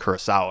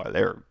Kurosawa,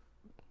 they're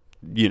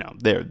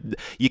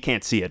you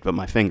can't see it, but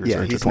my fingers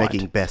are intertwined.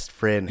 He's making best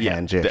friend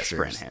hand gestures. Best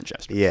friend hand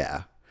gestures.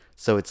 Yeah.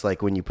 So it's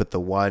like when you put the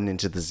 1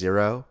 into the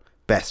 0,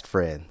 best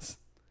friends.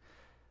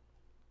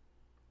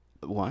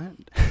 What?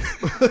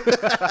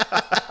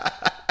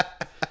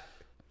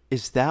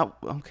 Is that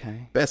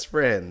okay? Best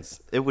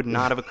friends. It would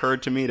not have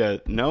occurred to me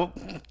to nope.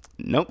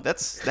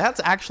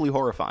 That's actually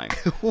horrifying.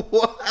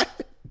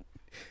 What?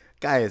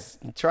 Guys,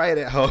 try it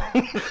at home.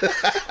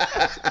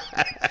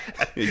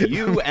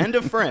 You and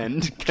a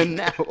friend can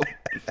now.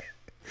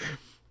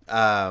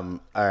 All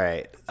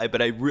right.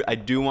 But I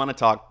do want to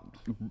talk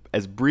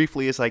as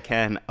briefly as I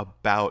can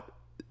about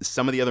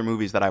some of the other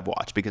movies that I've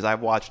watched, because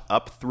I've watched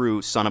up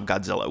through Son of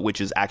Godzilla, which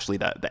is actually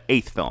the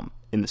 8th film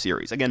in the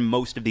series. Again,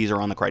 most of these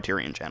are on the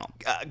Criterion Channel.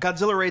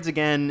 Godzilla Raids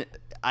Again,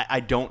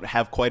 I don't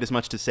have quite as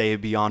much to say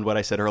beyond what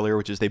I said earlier,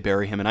 which is they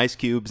bury him in ice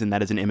cubes, and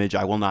that is an image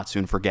I will not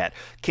soon forget.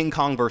 King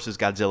Kong versus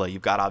Godzilla.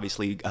 You've got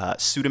obviously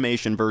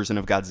Suitimation version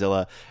of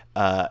Godzilla,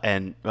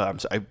 and I'm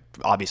sorry,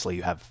 obviously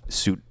you have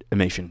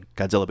Suitimation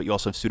Godzilla, but you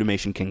also have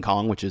Suitimation King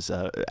Kong, which is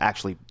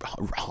actually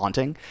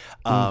haunting.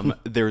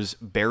 There's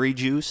berry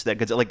juice that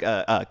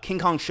Godzilla, King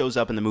Kong shows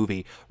up in the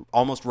movie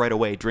almost right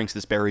away, drinks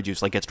this berry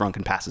juice, gets drunk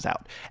and passes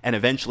out. And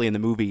eventually in the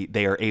movie,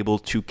 they are able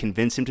to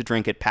convince him to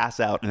drink it,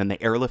 pass out, and then they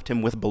airlift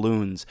him with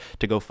balloons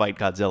to go fight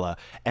Godzilla.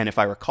 And if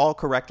I recall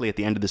correctly, at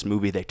the end of this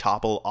movie, they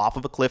topple off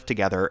of a cliff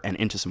together and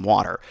into some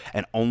water,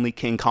 and only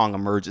King Kong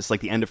emerges. It's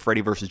like the end of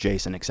Freddy versus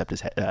Jason, except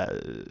his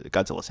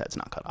Godzilla's head's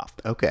not cut off.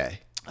 Okay.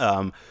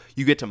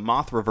 You get to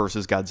Mothra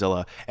versus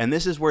Godzilla, and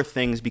this is where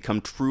things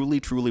become truly,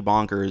 truly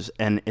bonkers,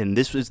 and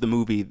this was the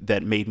movie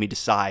that made me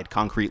decide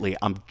concretely,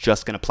 I'm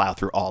just going to plow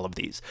through all of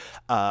these.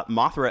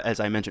 Mothra, as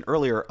I mentioned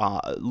earlier,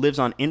 lives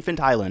on Infant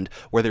Island,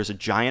 where there's a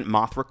giant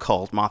Mothra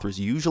cult. Mothra's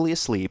usually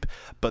asleep,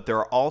 but there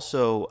are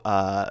also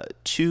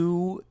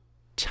 2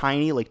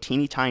 tiny,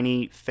 teeny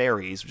tiny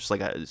fairies, just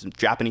like some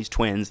Japanese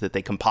twins that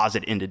they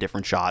composite into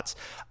different shots,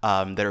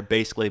 that are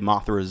basically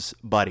Mothra's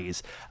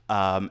buddies.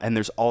 And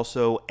there's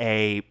also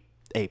a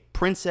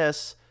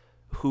princess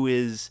who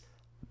is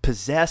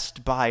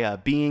possessed by a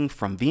being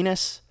from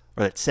Venus,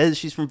 or that says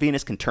she's from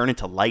Venus, can turn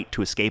into light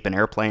to escape an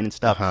airplane and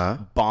stuff.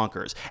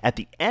 Bonkers. At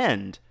the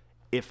end,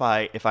 if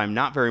I'm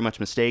not very much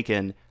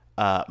mistaken,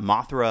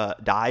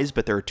 Mothra dies,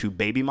 but there are 2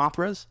 baby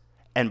Mothras.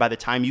 And by the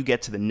time you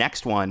get to the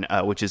next one,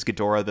 which is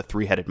Ghidorah, the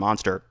Three-Headed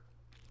Monster,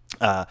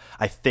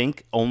 I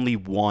think only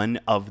one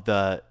of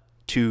the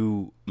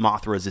 2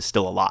 Mothras is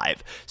still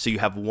alive. So you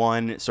have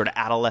one sort of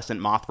adolescent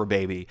Mothra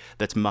baby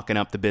that's mucking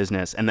up the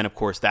business. And then, of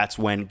course, that's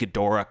when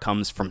Ghidorah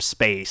comes from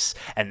space.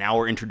 And now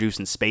we're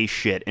introducing space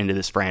shit into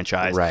this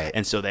franchise. Right.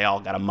 And so they all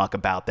got to muck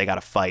about. They got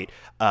to fight.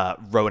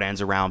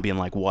 Rodan's around being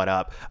like, what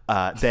up?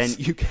 Then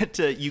you get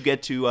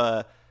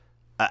to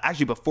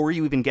actually, before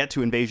you even get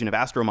to Invasion of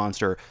Astro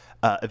Monster,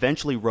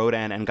 eventually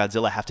Rodan and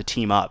Godzilla have to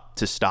team up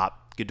to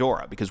stop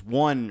Ghidorah, because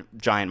one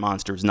giant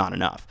monster is not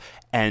enough.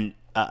 And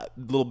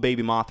little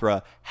baby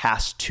Mothra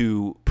has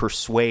to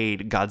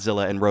persuade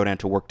Godzilla and Rodan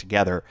to work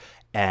together,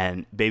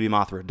 and baby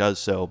Mothra does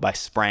so by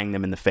spraying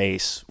them in the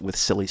face with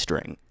silly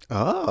string.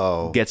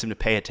 Oh. Gets him to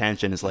pay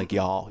attention. Is like,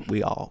 y'all,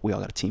 we all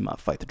got to team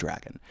up, fight the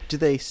dragon. Do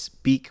they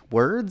speak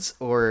words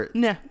or?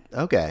 Nah.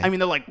 Okay. I mean,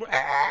 they're like,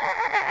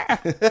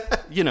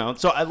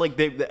 so I like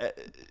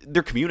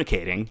they're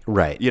communicating,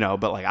 right?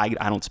 But like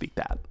I don't speak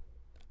that.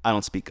 I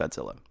don't speak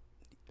Godzilla.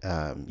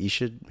 You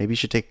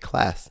should take a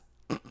class.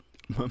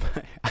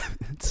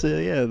 It's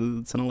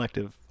an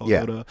elective.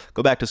 I'll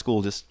go back to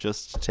school just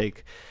to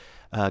take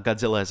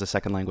Godzilla as a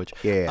second language.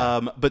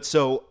 Yeah. But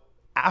so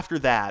after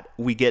that,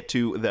 we get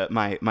to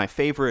my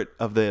favorite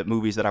of the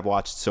movies that I've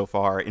watched so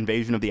far,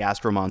 Invasion of the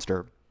Astro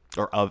Monster,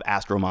 or of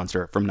Astro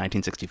Monster from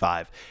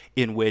 1965,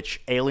 in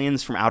which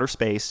aliens from outer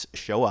space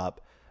show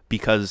up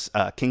because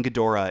King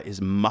Ghidorah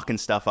is mucking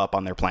stuff up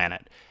on their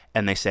planet,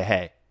 and they say,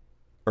 "Hey,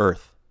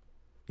 Earth,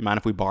 you mind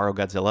if we borrow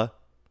Godzilla?"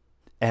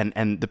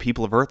 And the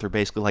people of Earth are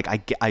basically like,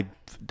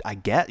 I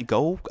get,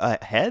 go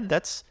ahead,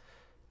 that's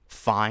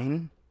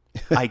fine,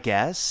 I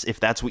guess, if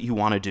that's what you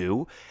want to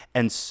do.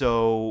 And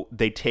so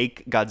they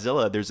take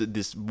Godzilla. There's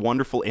this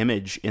wonderful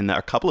image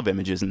a couple of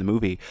images in the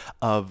movie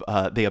of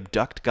they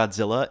abduct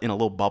Godzilla in a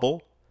little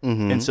bubble,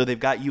 And so they've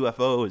got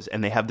UFOs,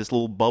 and they have this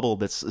little bubble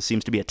that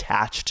seems to be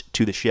attached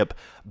to the ship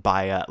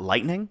by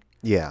lightning.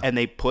 Yeah. And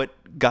they put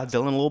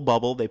Godzilla in a little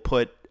bubble. They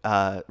put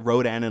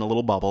Rodan in a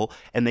little bubble,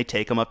 and they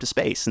take him up to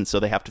space. And so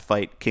they have to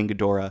fight King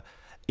Ghidorah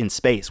in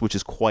space, which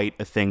is quite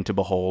a thing to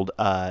behold.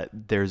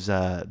 There's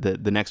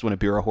the next one, A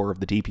Bureau Horror of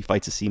the Deep. He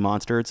fights a sea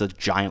monster. It's a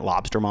giant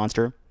lobster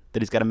monster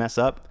that he's got to mess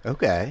up.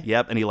 Okay.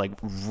 Yep, and he like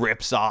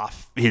rips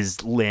off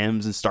his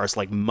limbs and starts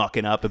like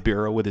mucking up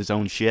Ibira with his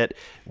own shit.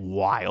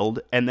 Wild.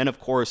 And then of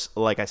course,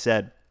 like I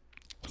said,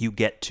 you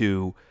get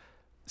to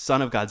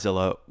Son of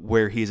Godzilla,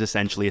 where he's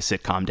essentially a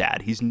sitcom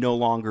dad. He's no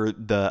longer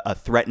a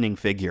threatening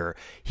figure.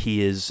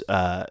 He is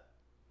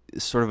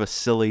sort of a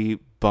silly,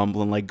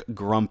 bumbling, like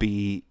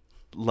grumpy,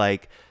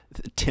 like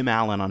Tim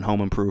Allen on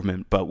Home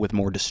Improvement, but with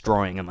more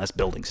destroying and less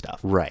building stuff.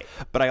 Right.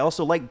 But I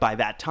also like, by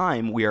that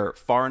time, we are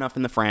far enough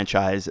in the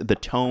franchise, the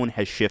tone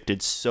has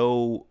shifted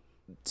so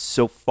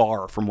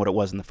far from what it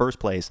was in the first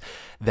place,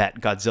 that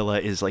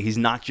Godzilla is like, he's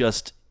not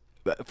just,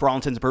 for all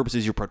intents and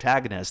purposes, your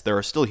protagonist. There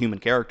are still human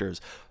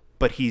characters,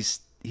 but he's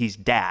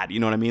dad, you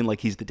know what I mean? Like,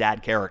 he's the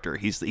dad character.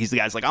 He's the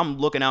guy's like, I'm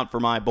looking out for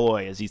my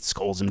boy, as he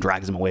scolds him,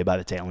 drags him away by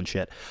the tail and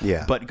shit.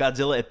 Yeah. But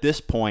Godzilla at this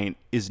point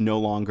is no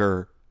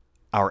longer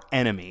our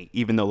enemy,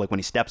 even though like when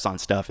he steps on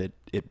stuff,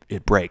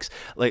 it breaks.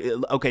 Like,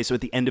 okay, so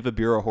at the end of A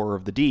Bureau Horror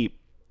of the Deep,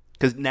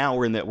 because now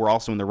we're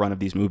also in the run of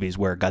these movies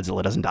where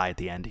Godzilla doesn't die at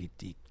the end.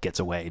 He gets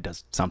away,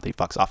 does something,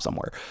 fucks off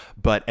somewhere.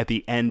 But at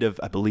the end of,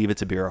 I believe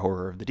it's A Bureau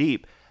Horror of the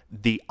Deep,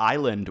 the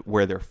island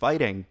where they're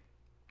fighting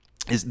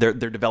is they're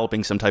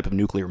developing some type of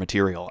nuclear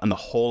material, and the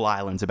whole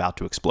island's about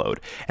to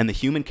explode, and the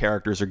human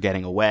characters are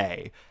getting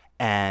away,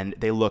 and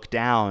they look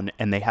down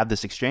and they have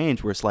this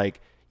exchange where it's like,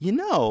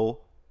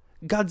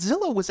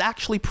 Godzilla was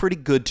actually pretty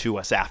good to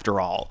us after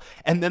all.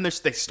 And then they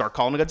start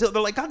calling Godzilla.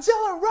 They're like,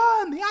 Godzilla,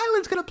 run! The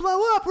island's gonna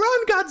blow up!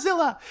 Run,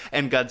 Godzilla!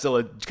 And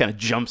Godzilla kind of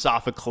jumps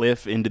off a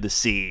cliff into the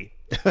sea,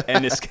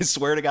 and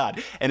swear to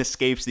God, and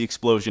escapes the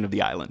explosion of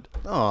the island.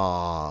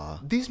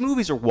 Aww. These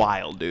movies are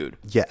wild, dude.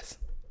 Yes.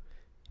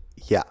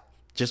 Yeah.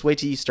 Just wait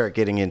till you start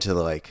getting into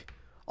like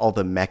all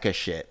the mecha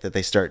shit that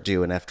they start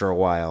doing after a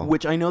while.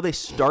 Which I know they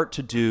start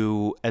to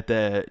do at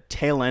the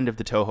tail end of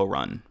the Toho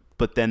run.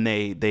 But then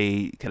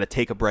they kind of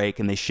take a break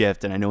and they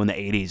shift. And I know in the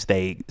 80s,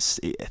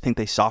 I think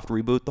they soft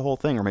reboot the whole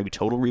thing, or maybe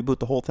total reboot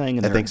the whole thing.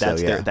 And I think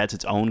that's so, yeah. That's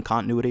its own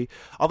continuity.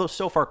 Although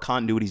so far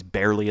continuity's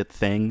barely a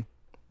thing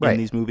Right. in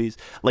these movies.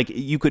 Like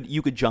you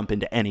could jump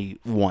into any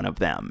one of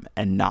them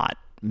and not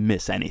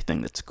miss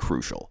anything that's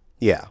crucial.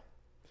 Yeah.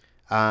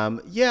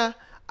 Yeah.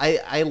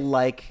 I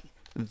like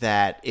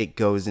that it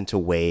goes into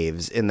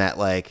waves, in that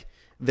like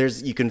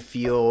you can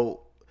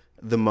feel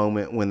the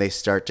moment when they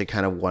start to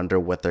kind of wonder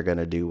what they're going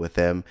to do with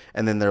him.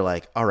 And then they're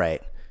like, all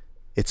right,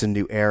 it's a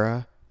new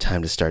era.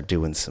 Time to start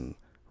doing some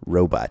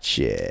robot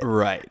shit.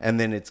 Right. And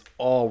then it's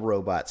all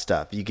robot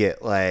stuff. You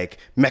get like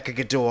Mecha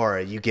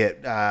Ghidorah. You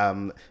get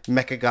Mecha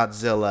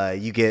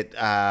Godzilla. You get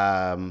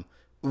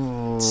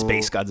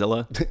Space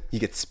Godzilla. you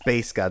get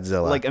Space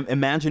Godzilla. Like,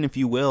 imagine, if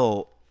you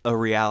will, a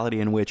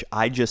reality in which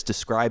I just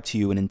described to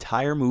you an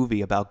entire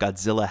movie about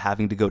Godzilla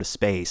having to go to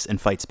space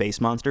and fight space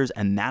monsters,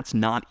 and that's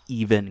not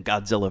even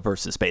Godzilla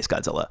versus Space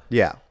Godzilla.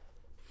 Yeah.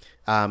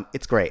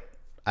 It's great.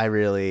 I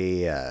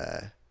really,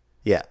 yeah.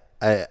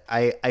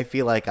 I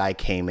feel like I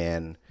came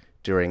in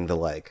during the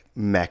like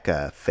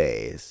mecha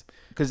phase.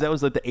 Because that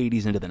was like the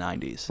 80s into the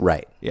 90s.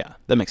 Right. Yeah,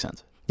 that makes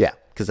sense. Yeah,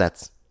 because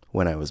that's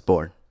when I was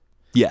born.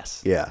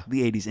 Yes. Yeah.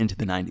 The 80s into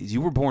the 90s.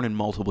 You were born in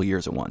multiple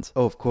years at once.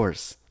 Oh, of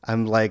course.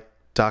 I'm like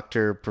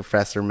Dr.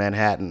 Professor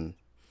Manhattan.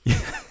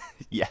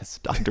 Yes,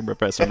 Dr.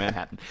 Professor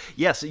Manhattan.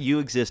 Yes, you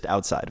exist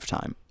outside of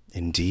time.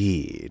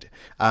 Indeed.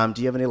 Do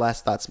you have any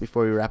last thoughts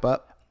before we wrap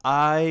up?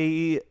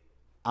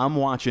 I'm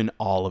watching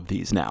all of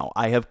these now.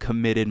 I have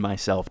committed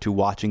myself to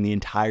watching the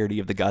entirety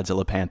of the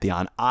Godzilla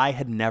Pantheon. I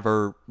had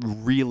never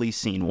really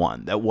seen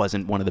one that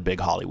wasn't one of the big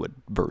Hollywood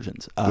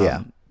versions,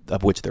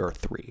 of which there are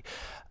 3.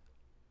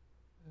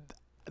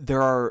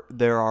 There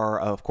are,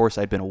 of course,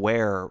 I've been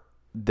aware,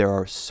 there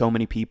are so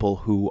many people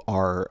who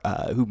are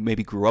who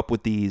maybe grew up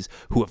with these,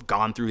 who have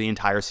gone through the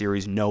entire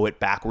series, know it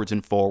backwards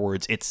and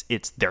forwards.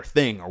 It's their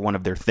thing, or one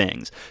of their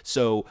things.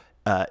 So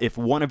if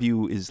one of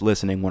you is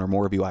listening, one or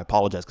more of you, I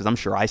apologize, because I'm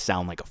sure I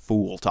sound like a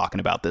fool talking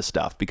about this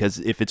stuff, because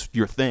if it's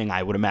your thing,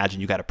 I would imagine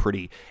you got a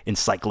pretty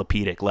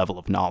encyclopedic level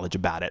of knowledge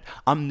about it.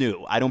 I'm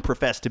new. I don't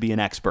profess to be an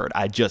expert.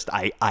 I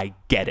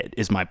get it,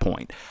 is my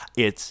point.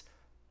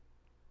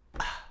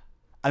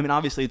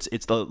 Obviously,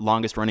 it's the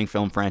longest running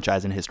film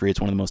franchise in history.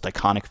 It's one of the most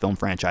iconic film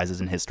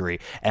franchises in history.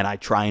 And I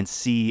try and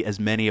see as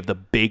many of the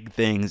big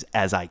things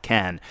as I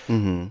can.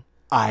 Mm-hmm.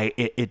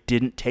 It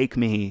didn't take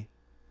me,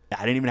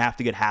 I didn't even have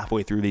to get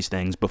halfway through these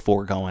things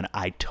before going,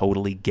 I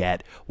totally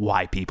get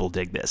why people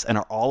dig this. And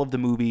are all of the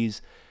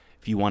movies,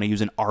 if you want to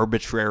use an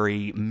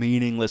arbitrary,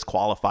 meaningless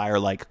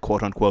qualifier like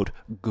quote unquote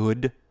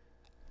good,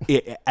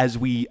 as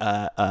we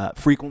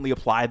frequently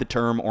apply the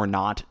term or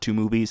not to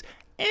movies,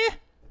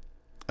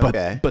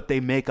 Okay. But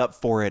they make up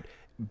for it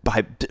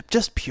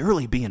just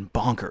purely being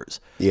bonkers.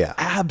 Yeah.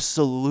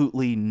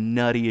 Absolutely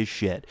nutty as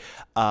shit.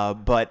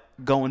 But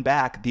going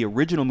back, the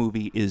original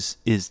movie is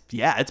it's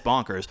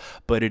bonkers,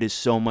 but it is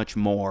so much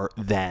more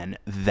than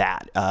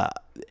that.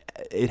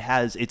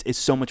 It's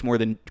so much more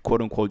than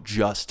quote unquote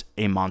just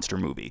a monster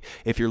movie.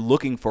 If you're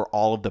looking for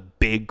all of the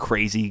big,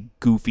 crazy,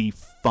 goofy,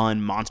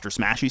 fun, monster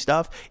smashy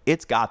stuff,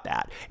 it's got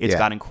that. It's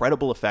got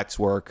incredible effects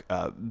work.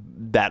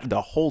 That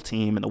the whole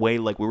team and the way,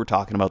 like we were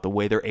talking about, the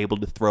way they're able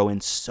to throw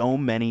in so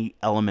many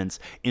elements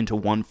into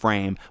one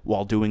frame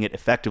while doing it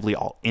effectively,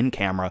 all in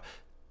camera,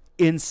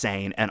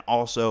 insane. And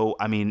also,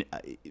 I mean,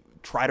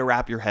 try to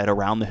wrap your head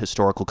around the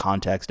historical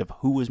context of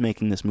who was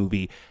making this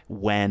movie,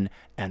 when,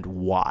 and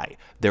why.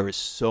 There is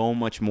so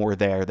much more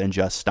there than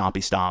just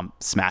stompy stomp,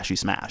 smashy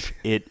smash.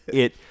 It's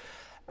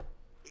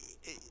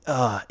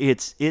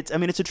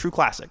a true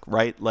classic,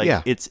 right?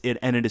 Like it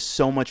is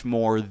so much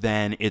more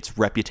than its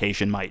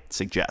reputation might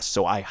suggest.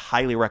 So I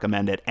highly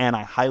recommend it, and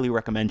I highly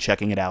recommend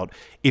checking it out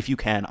if you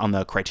can on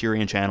the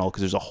Criterion channel,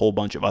 because there's a whole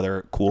bunch of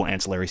other cool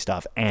ancillary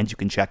stuff, and you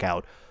can check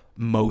out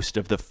most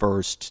of the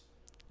first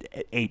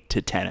 8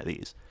 to 10 of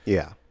these.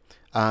 Yeah.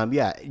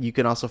 You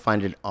can also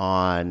find it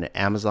on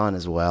Amazon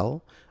as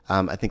well.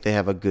 I think they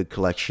have a good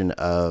collection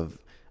of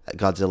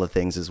Godzilla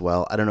things as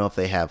well. I don't know if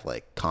they have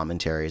like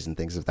commentaries and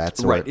things of that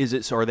sort.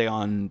 Right. So are they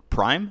on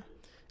Prime?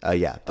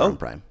 Yeah, they're on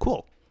Prime.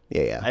 Cool.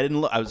 Yeah. I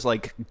didn't look. I was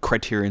like,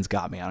 Criterion's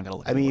got me. I don't gotta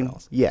look. I mean,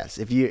 else. yes.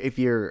 If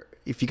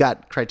you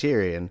got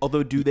Criterion.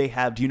 Although, do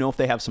you know if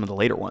they have some of the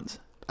later ones?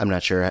 I'm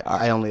not sure.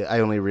 I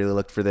only really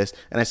looked for this,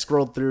 and I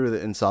scrolled through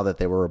and saw that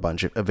there were a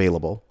bunch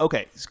available.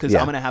 Okay, because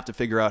I'm gonna have to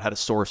figure out how to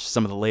source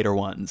some of the later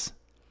ones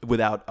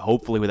without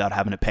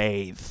having to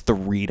pay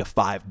 $3 to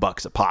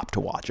 $5 a pop to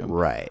watch them.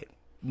 Right.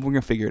 We're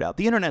gonna figure it out.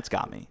 The internet's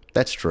got me.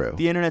 That's true.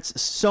 The internet's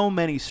so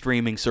many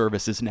streaming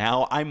services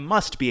now. I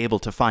must be able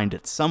to find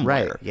it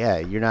somewhere. Right. Yeah.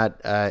 You're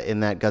not in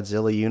that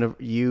Godzilla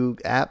U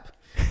app.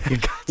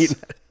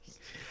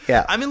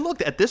 Yeah. I mean,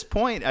 look. At this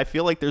point, I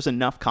feel like there's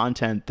enough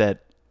content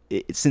that,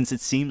 since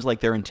it seems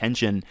like their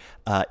intention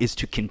is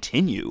to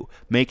continue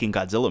making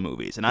Godzilla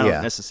movies, and I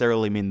don't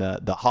necessarily mean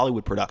the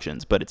Hollywood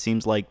productions, but it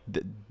seems like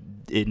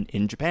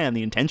in Japan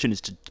the intention is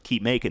to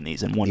keep making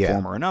these in one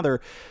form or another.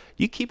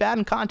 You keep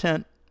adding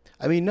content.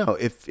 I mean, no,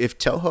 if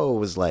Toho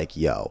was like,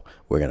 yo,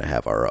 we're going to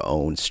have our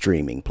own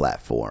streaming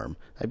platform,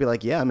 I'd be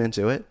like, yeah, I'm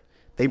into it.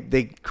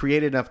 They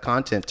created enough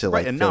content to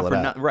like fill it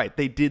up. Right.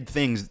 They did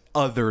things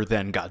other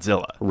than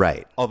Godzilla.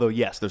 Right. Although,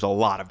 yes, there's a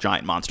lot of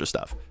giant monster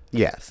stuff.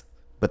 Yes.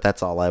 But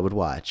that's all I would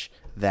watch.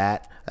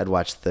 I'd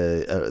watch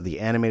the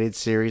animated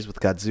series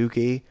with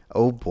Godzuki.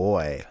 Oh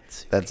boy,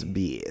 that'd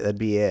be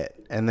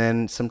it. And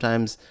then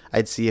sometimes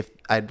I'd see if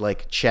I'd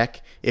like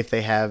check if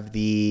they have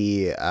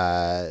the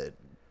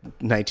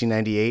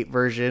 1998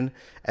 version,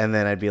 and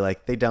then I'd be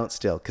like, they don't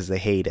still because they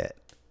hate it.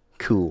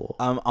 Cool.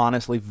 I'm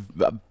honestly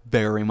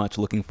very much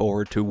looking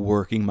forward to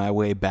working my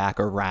way back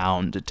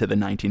around to the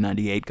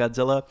 1998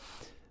 Godzilla.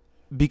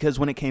 Because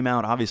when it came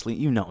out, obviously,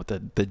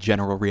 the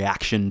general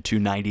reaction to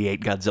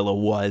 98 Godzilla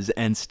was,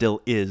 and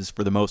still is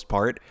for the most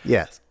part.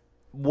 Yes.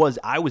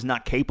 I was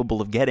not capable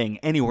of getting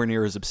anywhere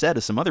near as upset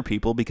as some other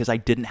people because I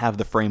didn't have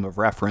the frame of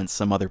reference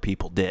some other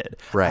people did.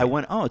 Right. I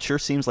went, it sure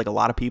seems like a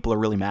lot of people are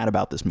really mad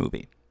about this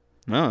movie.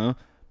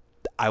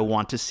 I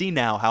want to see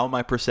now how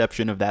my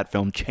perception of that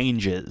film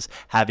changes,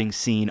 having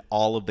seen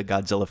all of the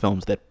Godzilla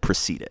films that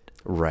precede it.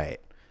 Right.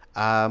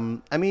 I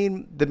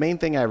mean, the main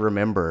thing I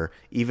remember,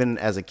 even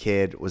as a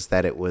kid, was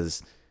that it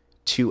was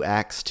 2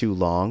 acts too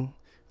long.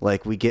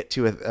 Like, we get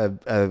to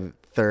a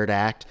third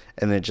act,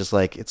 and then it's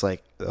like,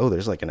 oh,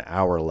 there's like an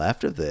hour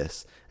left of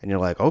this. And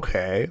you're like,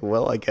 okay,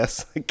 well, I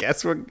guess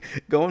we're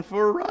going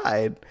for a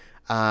ride.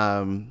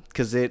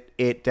 'Cause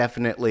it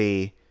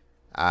definitely,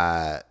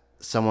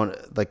 someone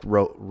like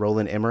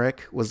Roland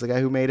Emmerich was the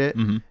guy who made it.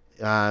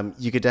 Mm-hmm.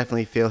 You could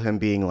definitely feel him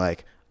being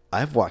like,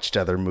 I've watched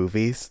other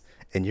movies,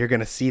 and you're going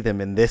to see them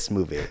in this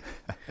movie.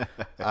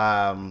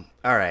 All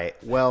right.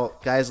 Well,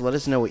 guys, let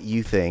us know what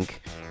you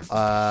think.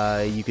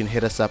 You can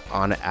hit us up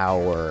on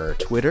our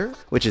Twitter,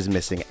 which is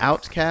Missing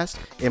Outcast,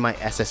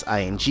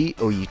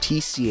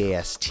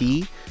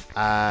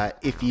 MISSINGOUTCAST.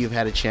 If you've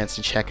had a chance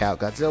to check out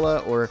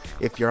Godzilla, or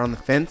if you're on the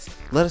fence,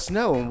 let us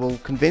know and we'll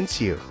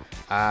convince you.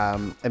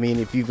 I mean,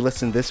 if you've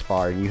listened this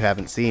far and you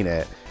haven't seen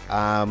it,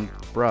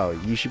 bro,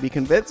 you should be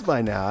convinced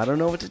by now. I don't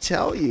know what to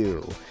tell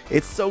you.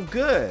 It's so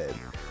good.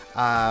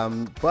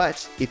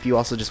 But if you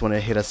also just want to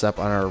hit us up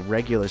on our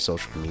regular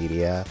social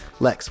media,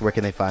 Lex, where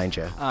can they find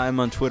you? I'm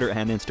on Twitter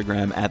and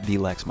Instagram at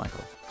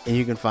 @TheLexMichael. And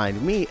you can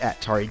find me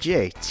at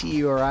TariJ,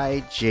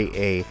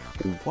 TURIJAY.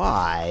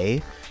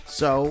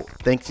 So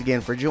thanks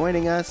again for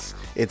joining us.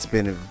 It's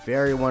been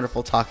very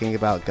wonderful talking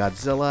about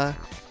Godzilla.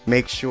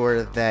 Make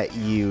sure that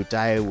you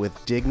die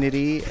with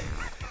dignity.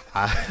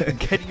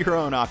 Get your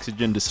own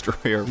oxygen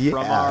destroyer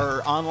from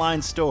our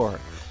online store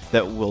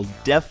that will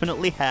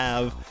definitely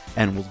have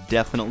and will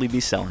definitely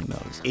be selling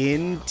those.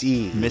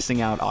 Indeed.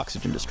 Missing Out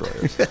oxygen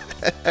destroyers.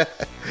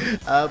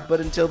 But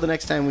until the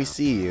next time we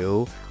see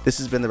you, this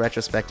has been the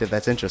retrospective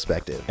that's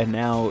introspective. And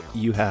now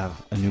you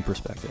have a new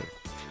perspective.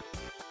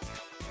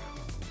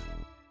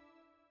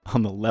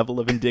 on the level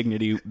of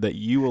indignity that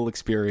you will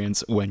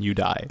experience when you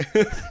die.